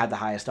they had the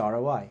highest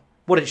ROI.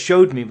 What it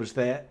showed me was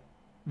that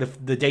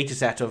the data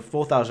set of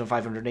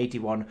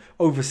 4,581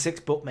 over 6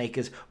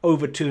 bookmakers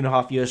over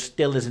 2.5 years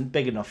still isn't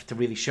big enough to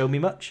really show me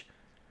much.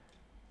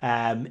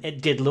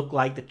 It did look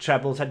like the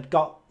trebles had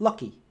got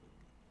lucky.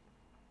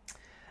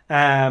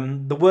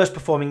 The worst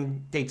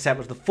performing data set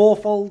was the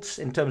fourfolds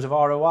in terms of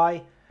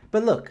ROI.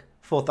 But look,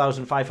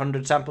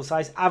 4,500 sample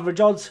size, average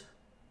odds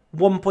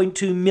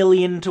 1.2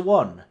 million to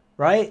 1,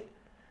 right?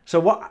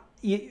 So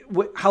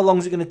how long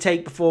is it going to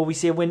take before we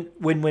see a win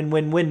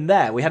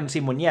there? We hadn't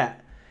seen one yet.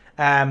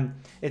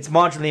 It's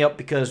marginally up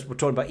because we're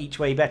talking about each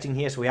way betting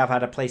here, so we have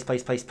had a place,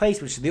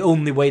 which is the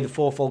only way the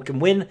fourfold can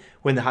win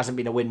when there hasn't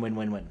been a win,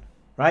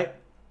 right?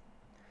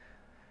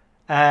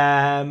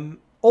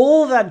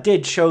 All that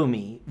did show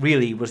me,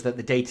 really, was that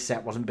the data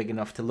set wasn't big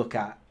enough to look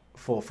at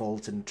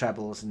fourfolds and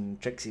trebles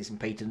and trixies and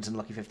patents and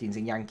lucky 15s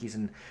and Yankees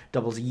and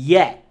doubles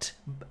yet.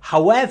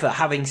 However,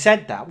 having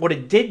said that, what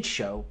it did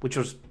show, which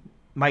was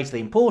mightily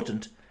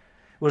important,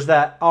 was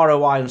that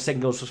ROI on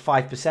singles was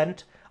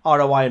 5%,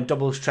 ROI on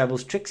doubles,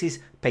 trebles, trixies,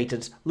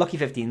 patents, lucky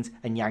 15s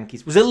and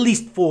Yankees was at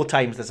least 4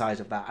 times the size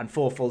of that, and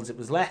fourfolds it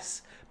was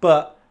less.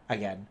 But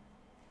again,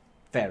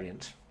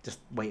 variance. Just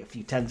wait a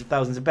few tens of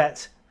thousands of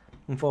bets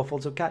and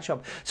fourfolds will catch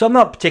up. So I'm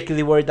not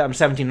particularly worried that I'm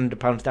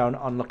 £1,700 down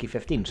on lucky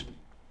 15s.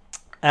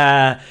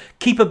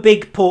 Keep a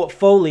big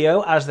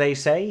portfolio, as they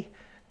say.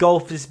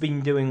 Golf has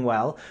been doing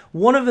well.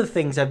 One of the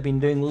things I've been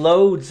doing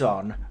loads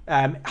on,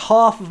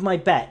 half of my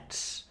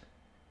bets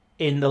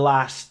in the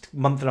last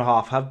month and a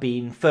half have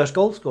been First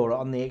Goalscorer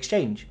on the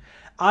exchange.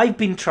 I've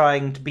been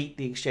trying to beat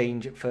the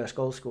exchange at First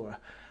Goalscorer,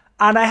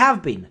 and I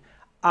have been.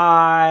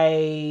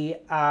 I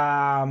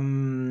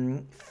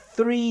am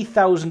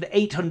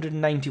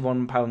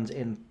 £3,891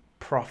 in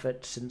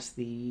profit since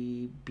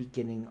the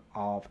beginning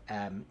of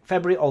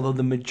February, although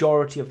the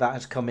majority of that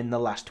has come in the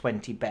last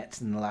 20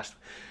 bets in the last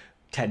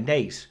 10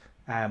 days.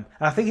 And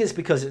I think it's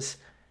because it's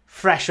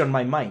fresh on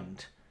my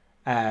mind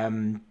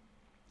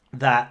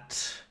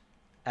that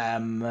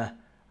I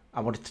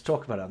wanted to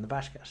talk about it on the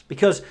BashCast,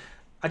 because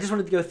I just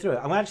wanted to go through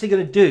it.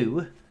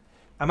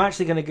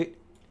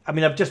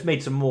 I've just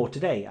made some more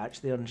today,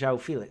 actually, on João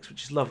Felix,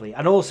 which is lovely.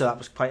 And also, that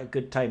was quite a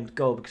good time to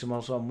go, because I'm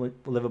also on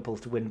Liverpool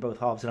to win both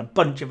halves and a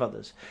bunch of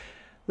others.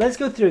 Let's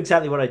go through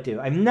exactly what I do.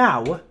 I'm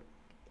now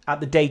at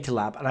the data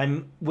lab,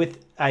 and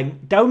I'm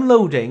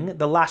downloading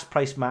the last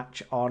price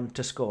match on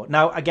to score.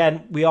 Now,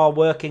 again, we are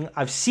working.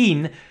 I've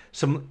seen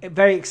some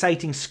very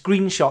exciting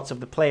screenshots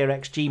of the player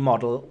XG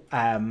model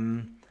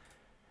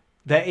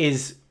that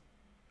is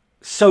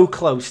so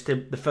close to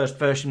the first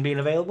version being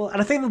available.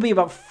 And I think there'll be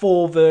about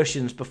 4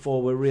 versions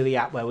before we're really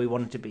at where we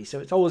want it to be. So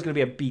it's always going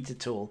to be a beta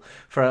tool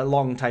for a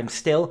long time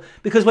still.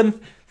 Because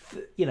when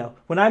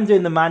I'm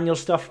doing the manual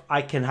stuff,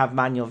 I can have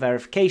manual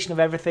verification of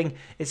everything.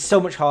 It's so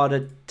much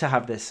harder to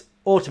have this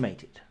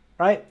automated,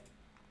 right?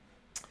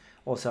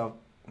 Also,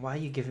 why are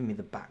you giving me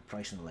the back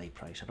price and the lay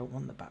price? I don't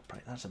want the back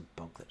price. That's a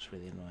bug that's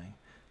really annoying.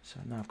 So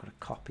now I've got to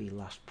copy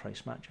last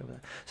price match over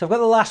there. So I've got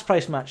the last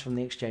price match from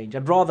the exchange.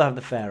 I'd rather have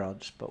the fair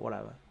odds, but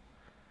whatever.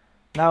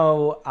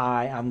 Now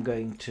I am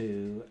going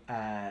to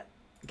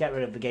get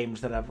rid of the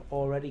games that I've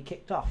already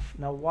kicked off.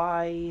 Now,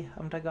 why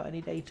haven't I got any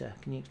data?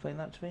 Can you explain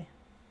that to me?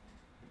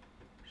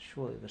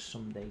 Surely there's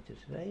some data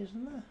today,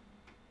 isn't there?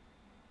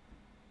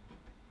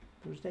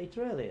 There was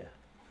data earlier.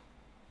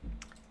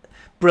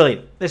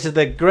 Brilliant. This is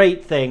the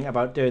great thing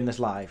about doing this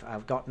live.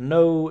 I've got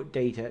no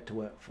data to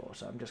work for,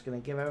 so I'm just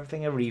going to give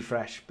everything a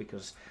refresh,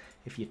 because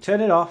if you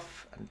turn it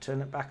off and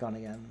turn it back on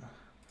again.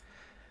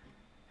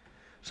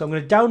 So I'm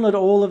going to download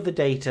all of the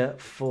data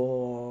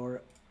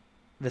for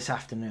this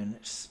afternoon.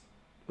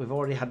 We've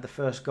already had the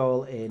first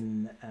goal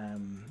in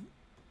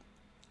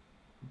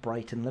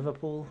Brighton,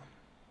 Liverpool.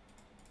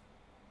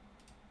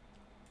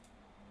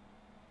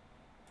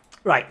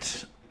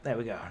 Right. There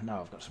we go.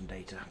 Now I've got some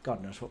data.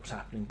 God knows what was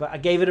happening. But I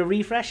gave it a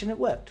refresh and it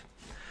worked.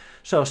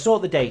 So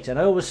sort the data. And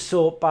I always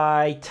sort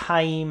by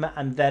time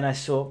and then I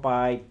sort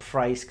by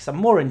price, because I'm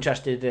more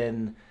interested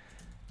in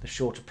the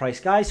shorter price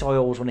guys. So I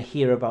always want to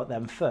hear about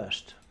them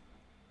first.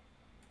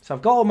 So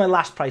I've got all my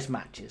last price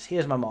matches.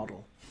 Here's my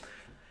model.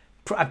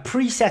 I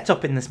preset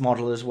up in this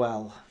model as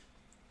well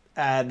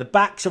the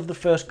backs of the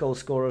first goal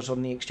scorers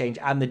on the exchange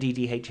and the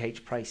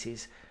DDHH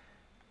prices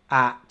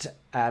at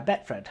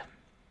Betfred.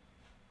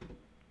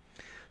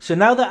 So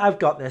now that I've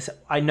got this,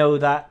 I know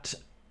that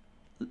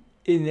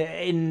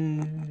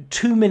in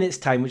 2 minutes'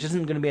 time, which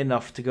isn't going to be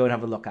enough to go and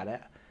have a look at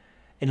it,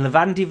 in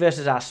Levante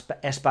versus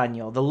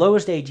Espanyol, the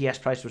lowest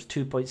AGS price was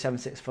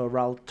 2.76 for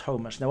Raul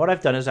Thomas. Now what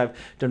I've done is I've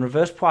done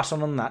reverse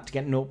Poisson on that to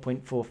get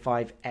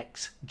 0.45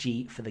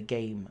 XG for the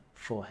game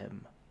for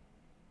him,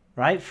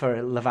 right,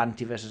 for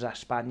Levante versus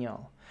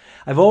Espanyol.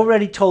 I've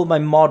already told my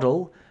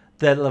model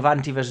that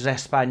Levante versus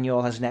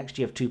Espanyol has an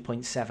XG of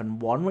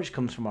 2.71, which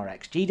comes from our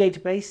XG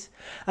database.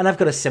 And I've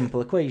got a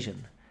simple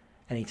equation.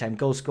 Anytime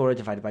goal scorer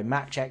divided by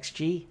match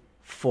XG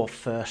for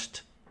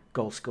first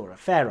goal scorer.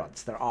 Fair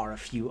odds. There are a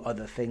few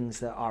other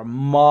things that are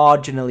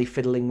marginally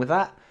fiddling with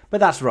that, but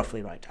that's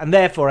roughly right. And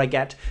therefore I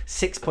get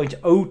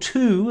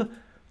 6.02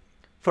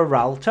 for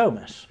Raul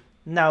Thomas.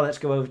 Now let's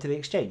go over to the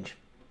exchange.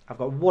 I've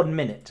got 1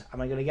 minute. Am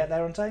I going to get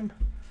there on time?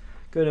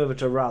 Going over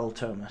to Raul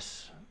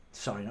Thomas.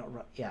 Sorry,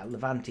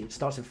 Levante. It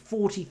starts in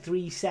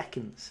 43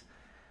 seconds.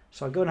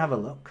 So I go and have a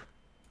look.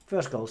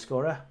 First goal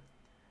scorer.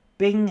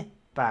 Bing,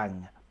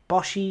 bang.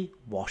 Boshy,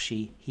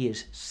 washy. He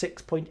is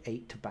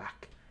 6.8 to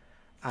back.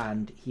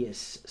 And he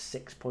is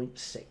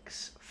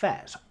 6.6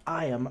 fair. So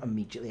I am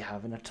immediately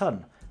having a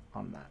ton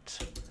on that.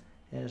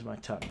 Here's my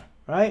ton.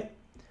 Right?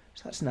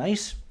 So that's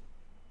nice.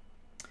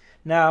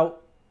 Now,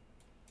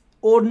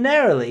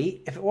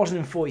 ordinarily, if it wasn't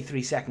in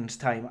 43 seconds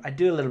time, I'd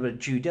do a little bit of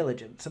due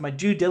diligence. So my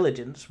due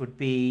diligence would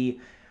be,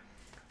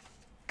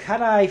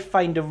 can I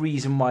find a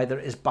reason why there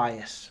is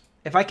bias?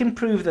 If I can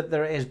prove that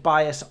there is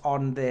bias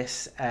on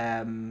this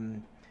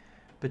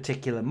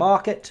particular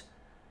market,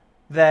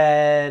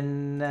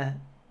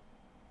 then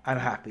I'm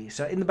happy.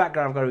 So in the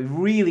background, I've got to be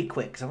really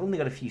quick because I've only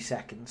got a few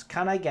seconds.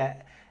 Can I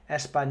get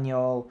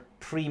Espanyol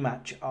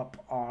pre-match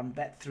up on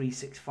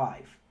Bet365?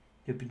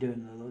 Who've been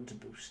doing loads of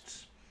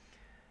boosts.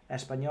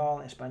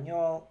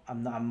 Espanyol.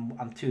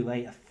 I'm too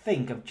late. I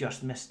think I've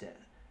just missed it.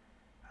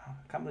 I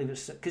can't believe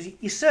it's because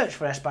you search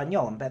for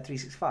Espanyol on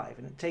Bet365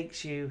 and it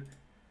takes you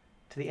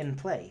to the in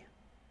play.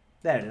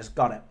 There it is.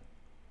 Got it.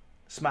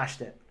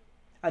 Smashed it.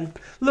 And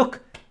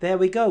look, there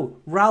we go.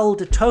 Raul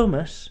de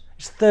Thomas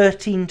is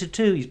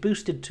 13-2. He's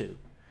boosted 2.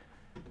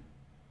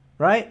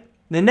 Right.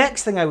 The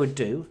next thing I would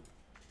do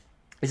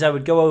is I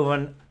would go over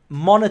and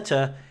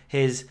monitor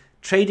his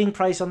trading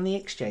price on the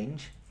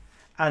exchange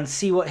and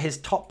see what his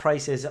top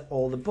price is at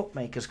all the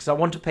bookmakers, because I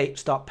want to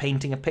start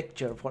painting a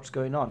picture of what's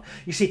going on.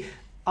 You see,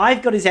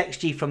 I've got his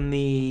XG from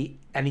the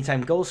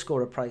anytime goal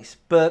scorer price,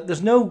 but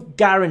there's no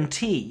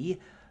guarantee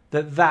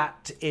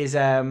that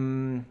is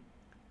an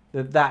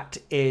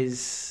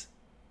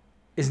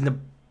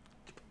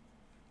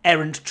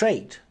errant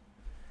trade.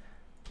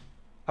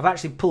 I've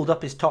actually pulled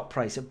up his top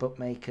price at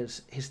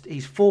bookmakers. He's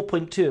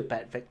 4.2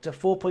 at BetVictor,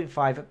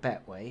 4.5 at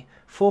Betway,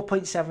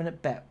 4.7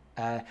 at Bet.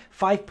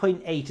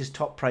 5.8 is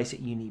top price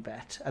at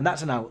Unibet, and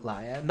that's an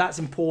outlier, and that's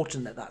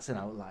important that that's an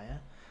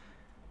outlier.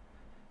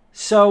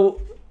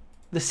 So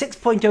the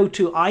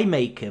 6.02 I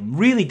make him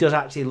really does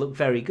actually look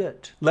very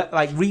good,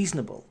 like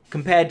reasonable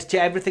compared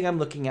to everything I'm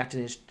looking at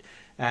in his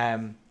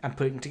I'm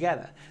putting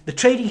together. The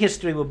trading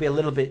history will be a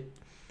little bit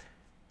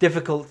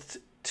difficult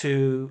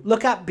to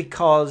look at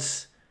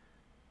because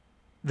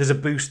there's a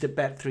boost at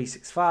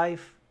Bet365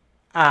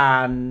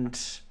 and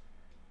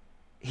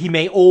he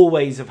may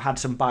always have had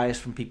some bias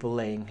from people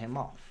laying him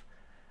off.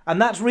 And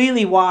that's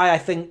really why I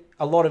think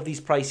a lot of these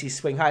prices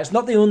swing high. It's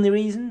not the only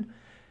reason.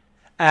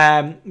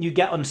 You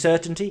get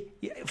uncertainty.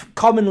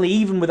 Commonly,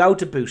 even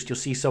without a boost, you'll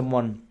see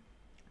someone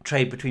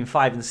trade between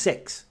 5 and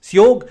 6.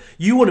 So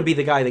you want to be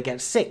the guy that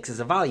gets 6 as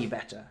a value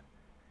better.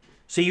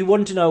 So you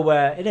want to know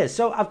where it is.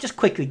 So I've just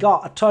quickly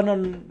got a ton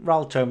on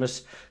Raul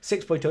Thomas,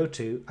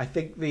 6.02. I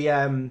think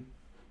the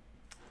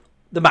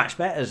match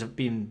bettors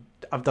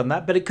I've done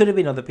that, but it could have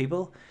been other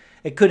people.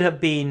 It could have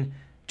been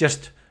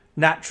just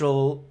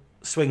natural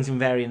swings and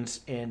variance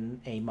in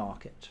a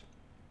market.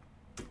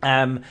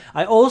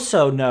 I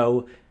also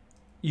know,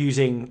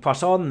 using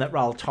Poisson, that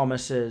Raul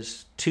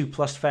Thomas's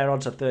 2+ fair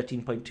odds are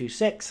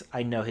 13.26.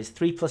 I know his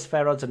 3+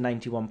 fair odds are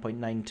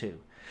 91.92.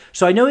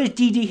 So I know his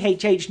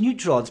DDHH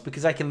neutral odds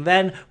because I can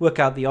then work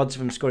out the odds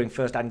of him scoring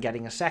first and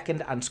getting a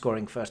second, and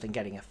scoring first and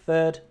getting a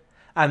third.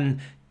 and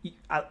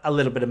a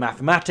little bit of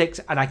mathematics,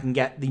 and I can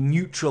get the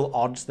neutral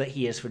odds that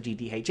he is for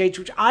DDHH,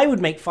 which I would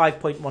make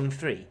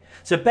 5.13.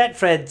 So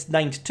Betfred's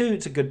 9-2,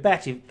 it's a good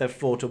bet. If they're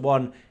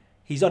 4-1,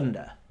 he's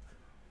under.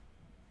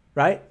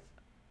 Right?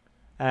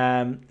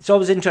 It's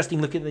always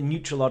interesting looking at the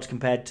neutral odds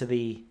compared to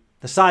the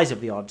size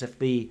of the odds.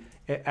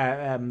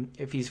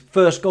 If his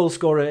first goal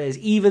scorer is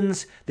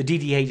evens, the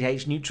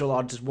DDHH neutral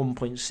odds is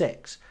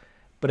 1.6.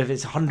 But if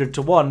it's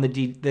 100-1,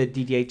 the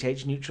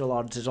DDHH neutral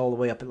odds is all the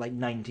way up at like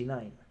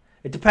 99.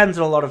 It depends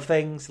on a lot of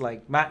things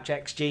like match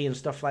XG and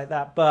stuff like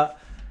that. But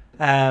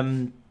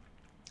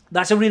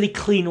that's a really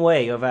clean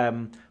way of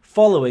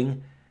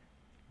following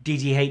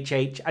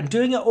DDHH and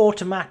doing it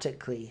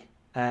automatically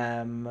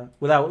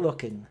without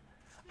looking.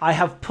 I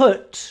have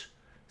put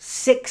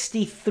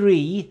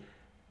 63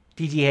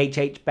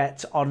 DDHH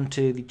bets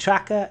onto the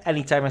tracker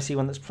anytime I see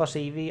one that's plus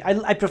EV.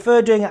 I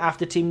prefer doing it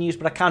after team news,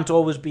 but I can't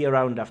always be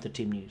around after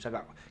team news. I've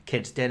got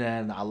kids' dinner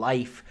and a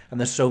life, and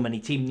there's so many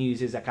team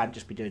newses, I can't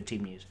just be doing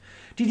team news.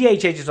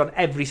 DDHH is on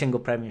every single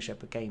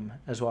Premiership game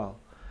as well.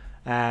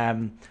 So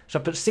I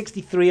put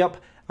 63 up.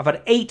 I've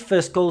had 8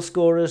 first goal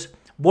scorers.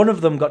 One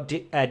of them got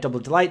double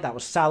delight. That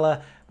was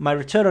Salah. My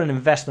return on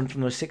investment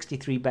from those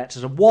 63 bets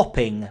is a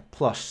whopping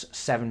plus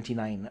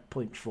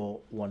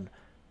 79.41%.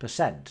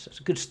 So it's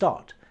a good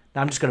start.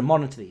 Now I'm just going to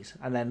monitor these,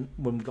 and then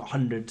when we've got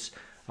hundreds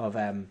of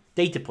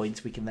data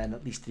points, we can then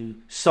at least do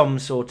some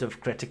sort of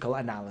critical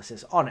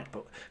analysis on it.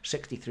 But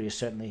 63 is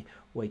certainly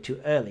way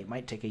too early. It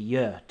might take a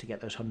year to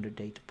get those 100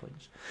 data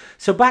points.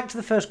 So back to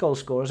the first goal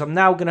scorers. I'm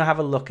now going to have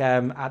a look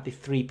at the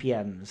 3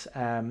 PMs.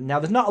 Now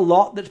there's not a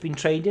lot that's been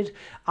traded.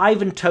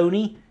 Ivan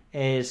Toney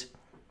is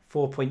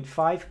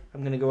 4.5. I'm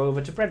going to go over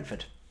to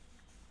Brentford.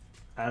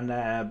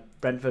 And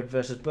Brentford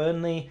versus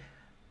Burnley.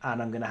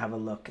 And I'm going to have a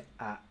look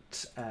at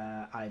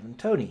Ivan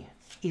Toney.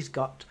 He's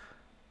got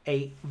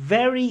a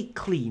very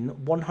clean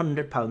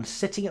 £100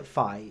 sitting at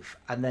 5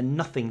 and then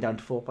nothing down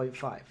to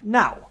 4.5.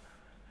 Now,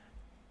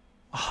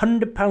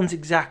 £100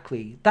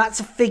 exactly, that's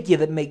a figure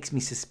that makes me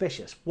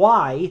suspicious.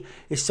 Why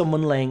is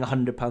someone laying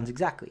 £100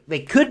 exactly? They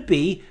could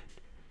be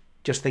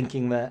just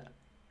thinking that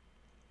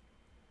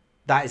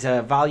is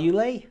a value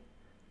lay,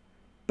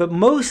 but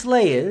most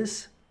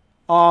layers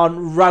aren't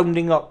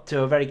rounding up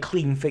to a very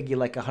clean figure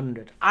like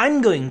 100.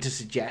 I'm going to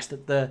suggest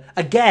that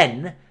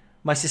again,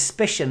 my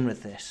suspicion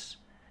with this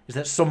is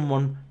that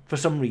someone, for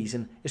some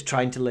reason, is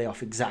trying to lay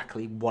off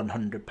exactly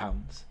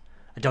 £100.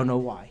 I don't know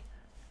why.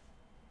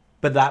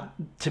 But that,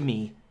 to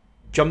me,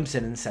 jumps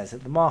in and says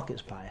that the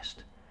market's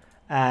biased.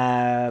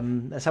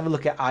 Let's have a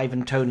look at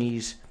Ivan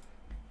Toney's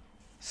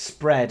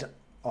spread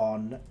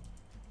on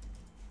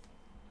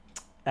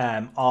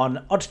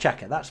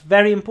Oddshawker. That's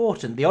very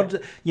important. The odds,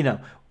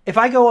 if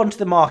I go onto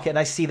the market and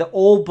I see that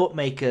all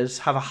bookmakers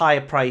have a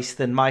higher price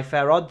than my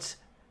fair odds,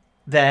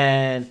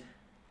 then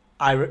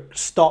I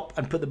stop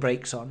and put the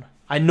brakes on.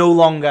 I no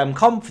longer am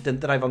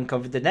confident that I've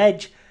uncovered an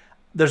edge.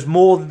 There's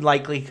more than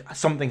likely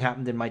something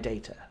happened in my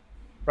data.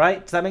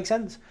 Right? Does that make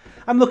sense?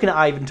 I'm looking at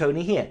Ivan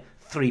Toney here.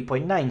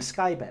 3.9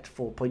 Skybet,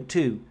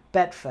 4.2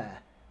 Betfair,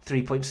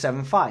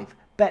 3.75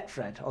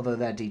 Betfred, although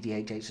they're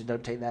DDHH, so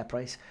don't take their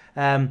price.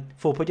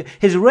 4.2.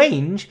 His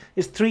range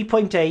is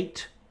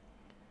 3.8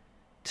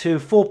 to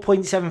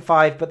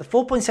 4.75, but the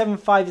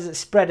 4.75 is at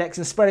SpreadX,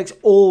 and SpreadX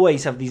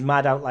always have these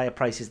mad outlier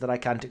prices that I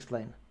can't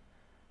explain.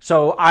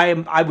 So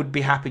I would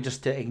be happy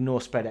just to ignore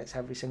SpreadX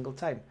every single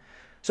time.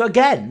 So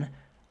again,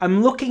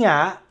 I'm looking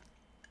at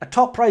a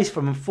top price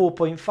from him,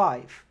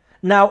 4.5.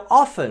 Now,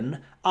 often,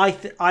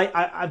 I've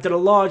done a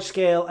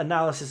large-scale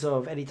analysis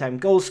of anytime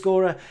goal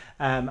scorer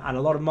and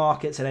a lot of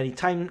markets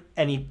and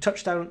any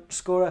touchdown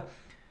scorer.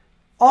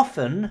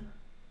 Often,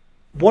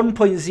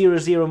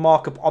 1.00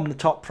 markup on the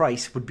top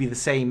price would be the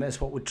same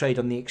as what would trade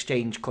on the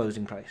exchange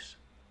closing price.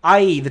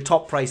 I.e., the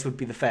top price would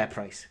be the fair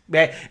price.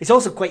 It's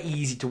also quite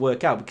easy to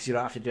work out because you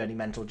don't have to do any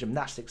mental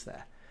gymnastics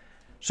there.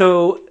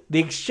 So the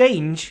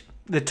exchange,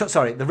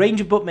 the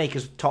range of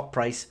bookmakers top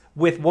price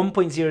with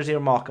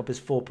 1.00 markup is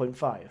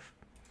 4.5.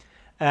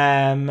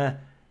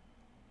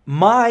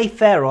 My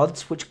fair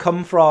odds, which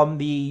come from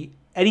the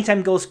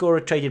anytime goal scorer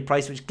traded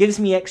price, which gives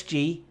me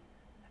XG,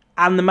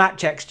 and the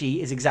match XG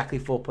is exactly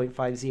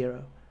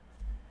 4.50.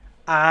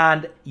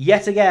 And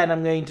yet again,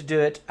 I'm going to do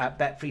it at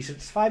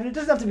Bet365. And it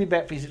doesn't have to be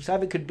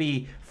Bet365. It could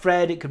be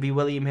Fred. It could be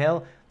William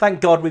Hill.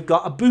 Thank God we've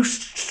got a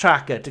boost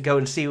tracker to go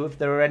and see if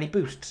there are any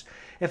boosts.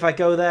 If I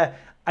go there,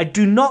 I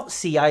do not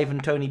see Ivan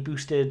Toney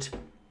boosted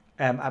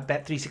at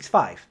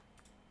Bet365.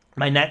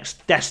 My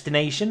next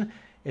destination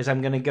is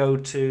I'm going to go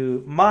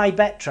to my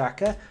bet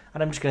tracker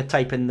and I'm just going to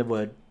type in the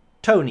word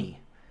Toney.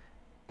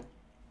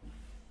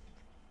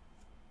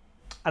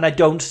 And I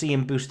don't see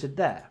him boosted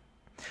there.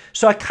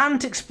 So I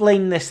can't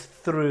explain this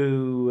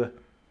through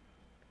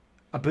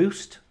a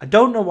boost. I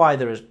don't know why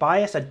there is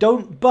bias.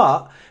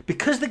 But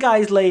because the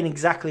guy's laying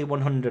exactly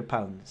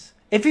 £100,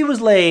 if he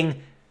was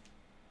laying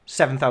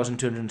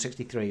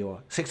 7,263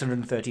 or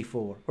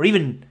 634 or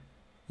even,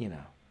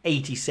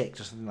 86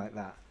 or something like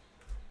that,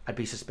 I'd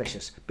be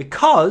suspicious.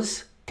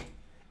 Because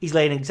he's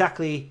laying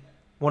exactly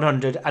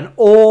 100 and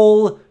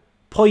all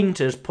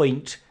pointers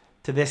point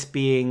to this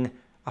being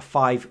a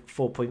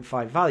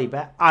 4.5 value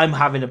bet. I'm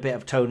having a bit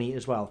of Tony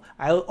as well.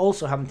 I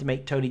also happen to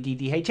make Tony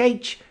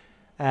DDHH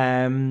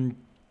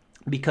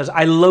because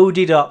I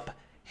loaded up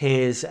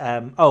his...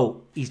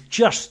 he's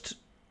just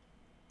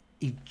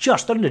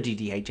under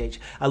DDHH.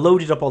 I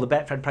loaded up all the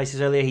Betfred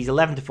prices earlier. He's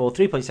 11 to 4,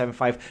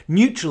 3.75.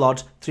 Neutral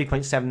odds,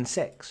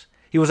 3.76.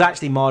 He was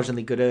actually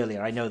marginally good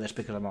earlier. I know this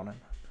because I'm on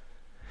him.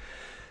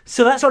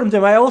 So that's what I'm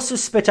doing. I also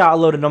spit out a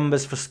load of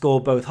numbers for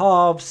score both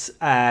halves,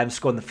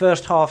 score in the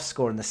first half,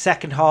 score in the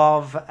second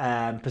half,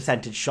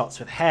 percentage shots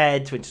with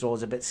heads, which is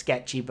always a bit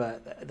sketchy,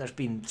 but there's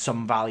been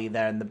some value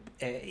there. In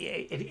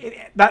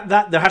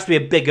there has to be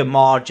a bigger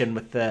margin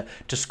with to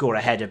score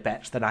ahead of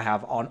bets than I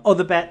have on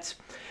other bets.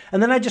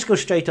 And then I just go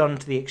straight on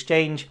to the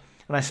exchange,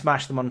 and I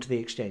smash them onto the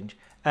exchange.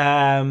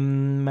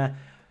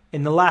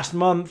 In the last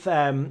month,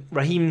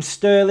 Raheem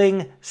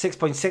Sterling,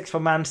 6.6 for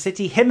Man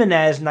City.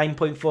 Jimenez,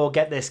 9.4.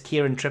 Get this,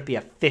 Kieran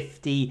Trippier,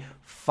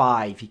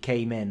 55. He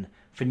came in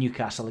for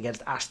Newcastle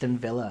against Aston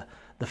Villa,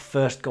 the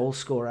first goal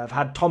scorer. I've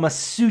had Thomas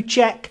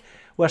Souček,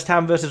 West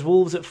Ham versus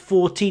Wolves at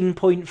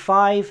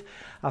 14.5.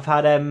 I've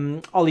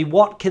had Ollie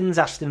Watkins,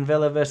 Aston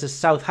Villa versus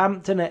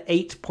Southampton at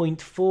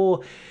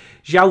 8.4.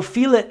 João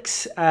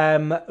Felix,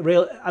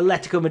 Real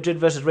Atletico Madrid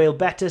versus Real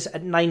Betis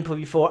at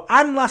 9.4.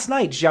 And last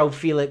night, João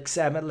Felix,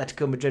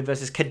 Atletico Madrid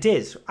versus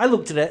Cadiz. I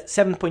looked at it,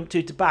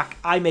 7.2 to back.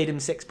 I made him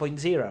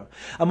 6.0.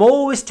 I'm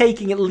always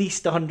taking at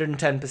least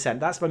 110%.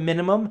 That's my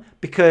minimum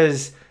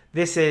because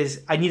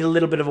I need a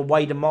little bit of a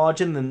wider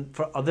margin than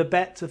for other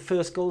bets with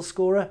first goal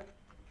scorer.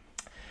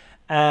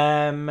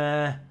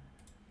 I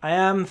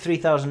am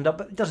 3,000 up,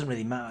 but it doesn't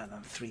really matter.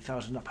 I'm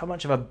 3,000 up. How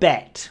much of a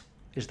bet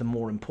is the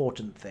more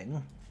important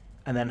thing?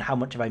 And then how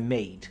much have I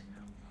made?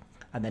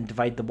 And then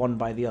divide the one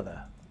by the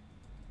other.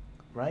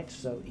 Right?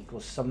 So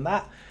equals sum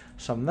that.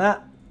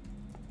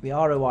 The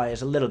ROI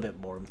is a little bit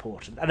more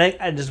important.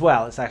 And as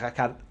well, it's like I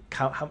can't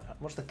count.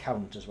 What's the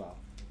count as well?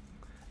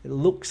 It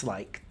looks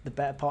like the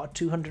better part of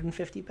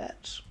 250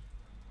 bets.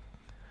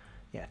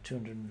 Yeah,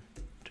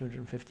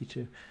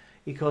 252.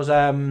 Equals,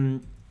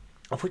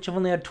 of which I've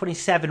only had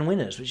 27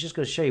 winners, which is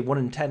going to show you 1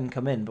 in 10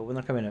 come in. But when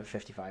they're coming in at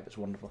 55, it's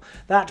wonderful.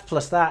 That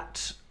plus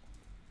that...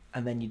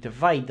 And then you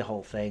divide the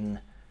whole thing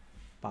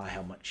by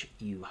how much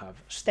you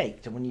have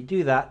staked. And when you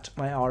do that,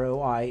 my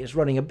ROI is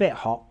running a bit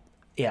hot.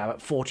 Yeah, at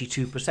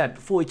 42%,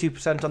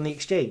 42% on the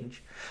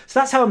exchange. So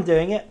that's how I'm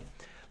doing it.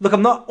 Look,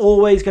 I'm not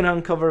always going to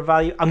uncover a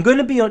value. I'm going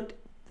to be at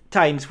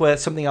times where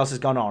something else has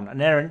gone on.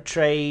 An errant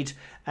trade,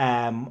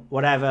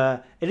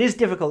 whatever. It is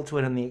difficult to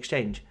win on the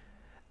exchange.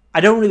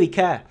 I don't really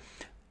care.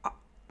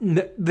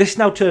 This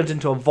now turns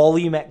into a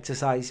volume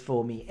exercise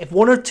for me. If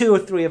 1 or 2 or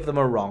 3 of them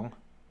are wrong,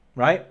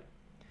 right?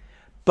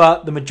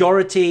 But the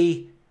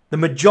majority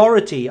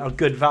are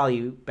good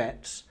value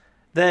bets,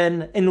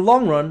 then in the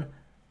long run,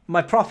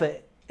 my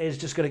profit is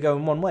just going to go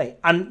in one way.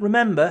 And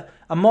remember,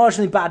 a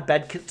marginally bad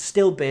bet can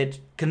still bid.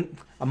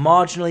 A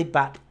marginally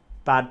bad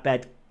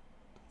bet.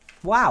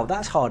 Wow,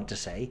 that's hard to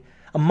say.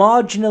 A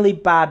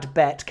marginally bad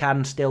bet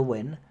can still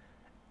win,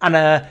 and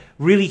a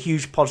really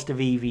huge positive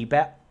EV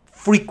bet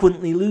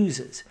frequently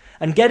loses.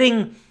 And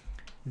getting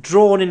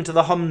drawn into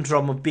the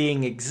humdrum of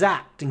being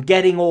exact and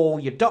getting all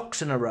your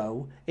ducks in a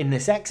row in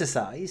this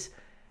exercise,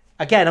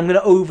 again, I'm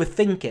going to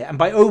overthink it. And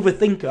by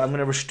overthink it, I'm going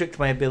to restrict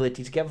my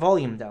ability to get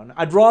volume down.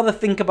 I'd rather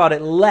think about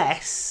it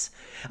less.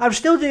 I'm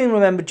still doing,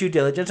 remember, due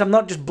diligence. I'm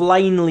not just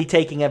blindly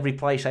taking every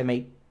price I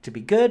make to be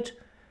good.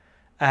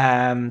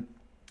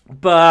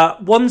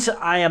 But once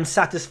I am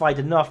satisfied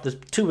enough, there's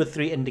 2 or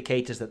 3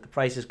 indicators that the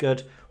price is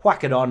good,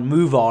 whack it on,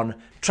 move on,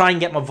 try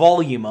and get my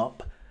volume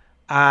up,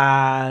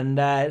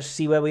 and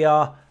see where we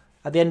are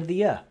at the end of the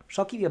year.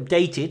 So I'll keep you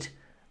updated.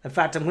 In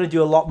fact, I'm going to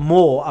do a lot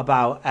more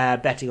about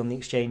betting on the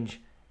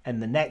exchange in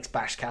the next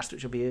BashCast,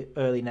 which will be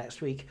early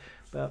next week.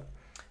 But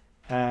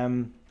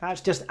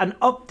that's just an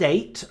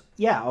update,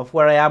 of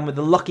where I am with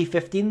the lucky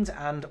 15s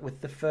and with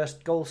the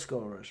first goal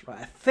scorers. Right,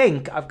 I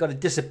think I've got to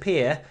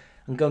disappear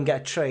and go and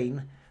get a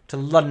train to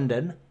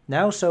London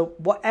now. So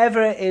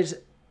whatever it is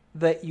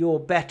that you're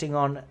betting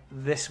on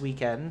this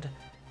weekend,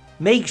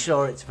 make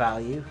sure it's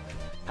value.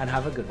 And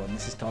have a good one.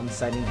 This is Tom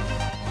signing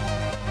off.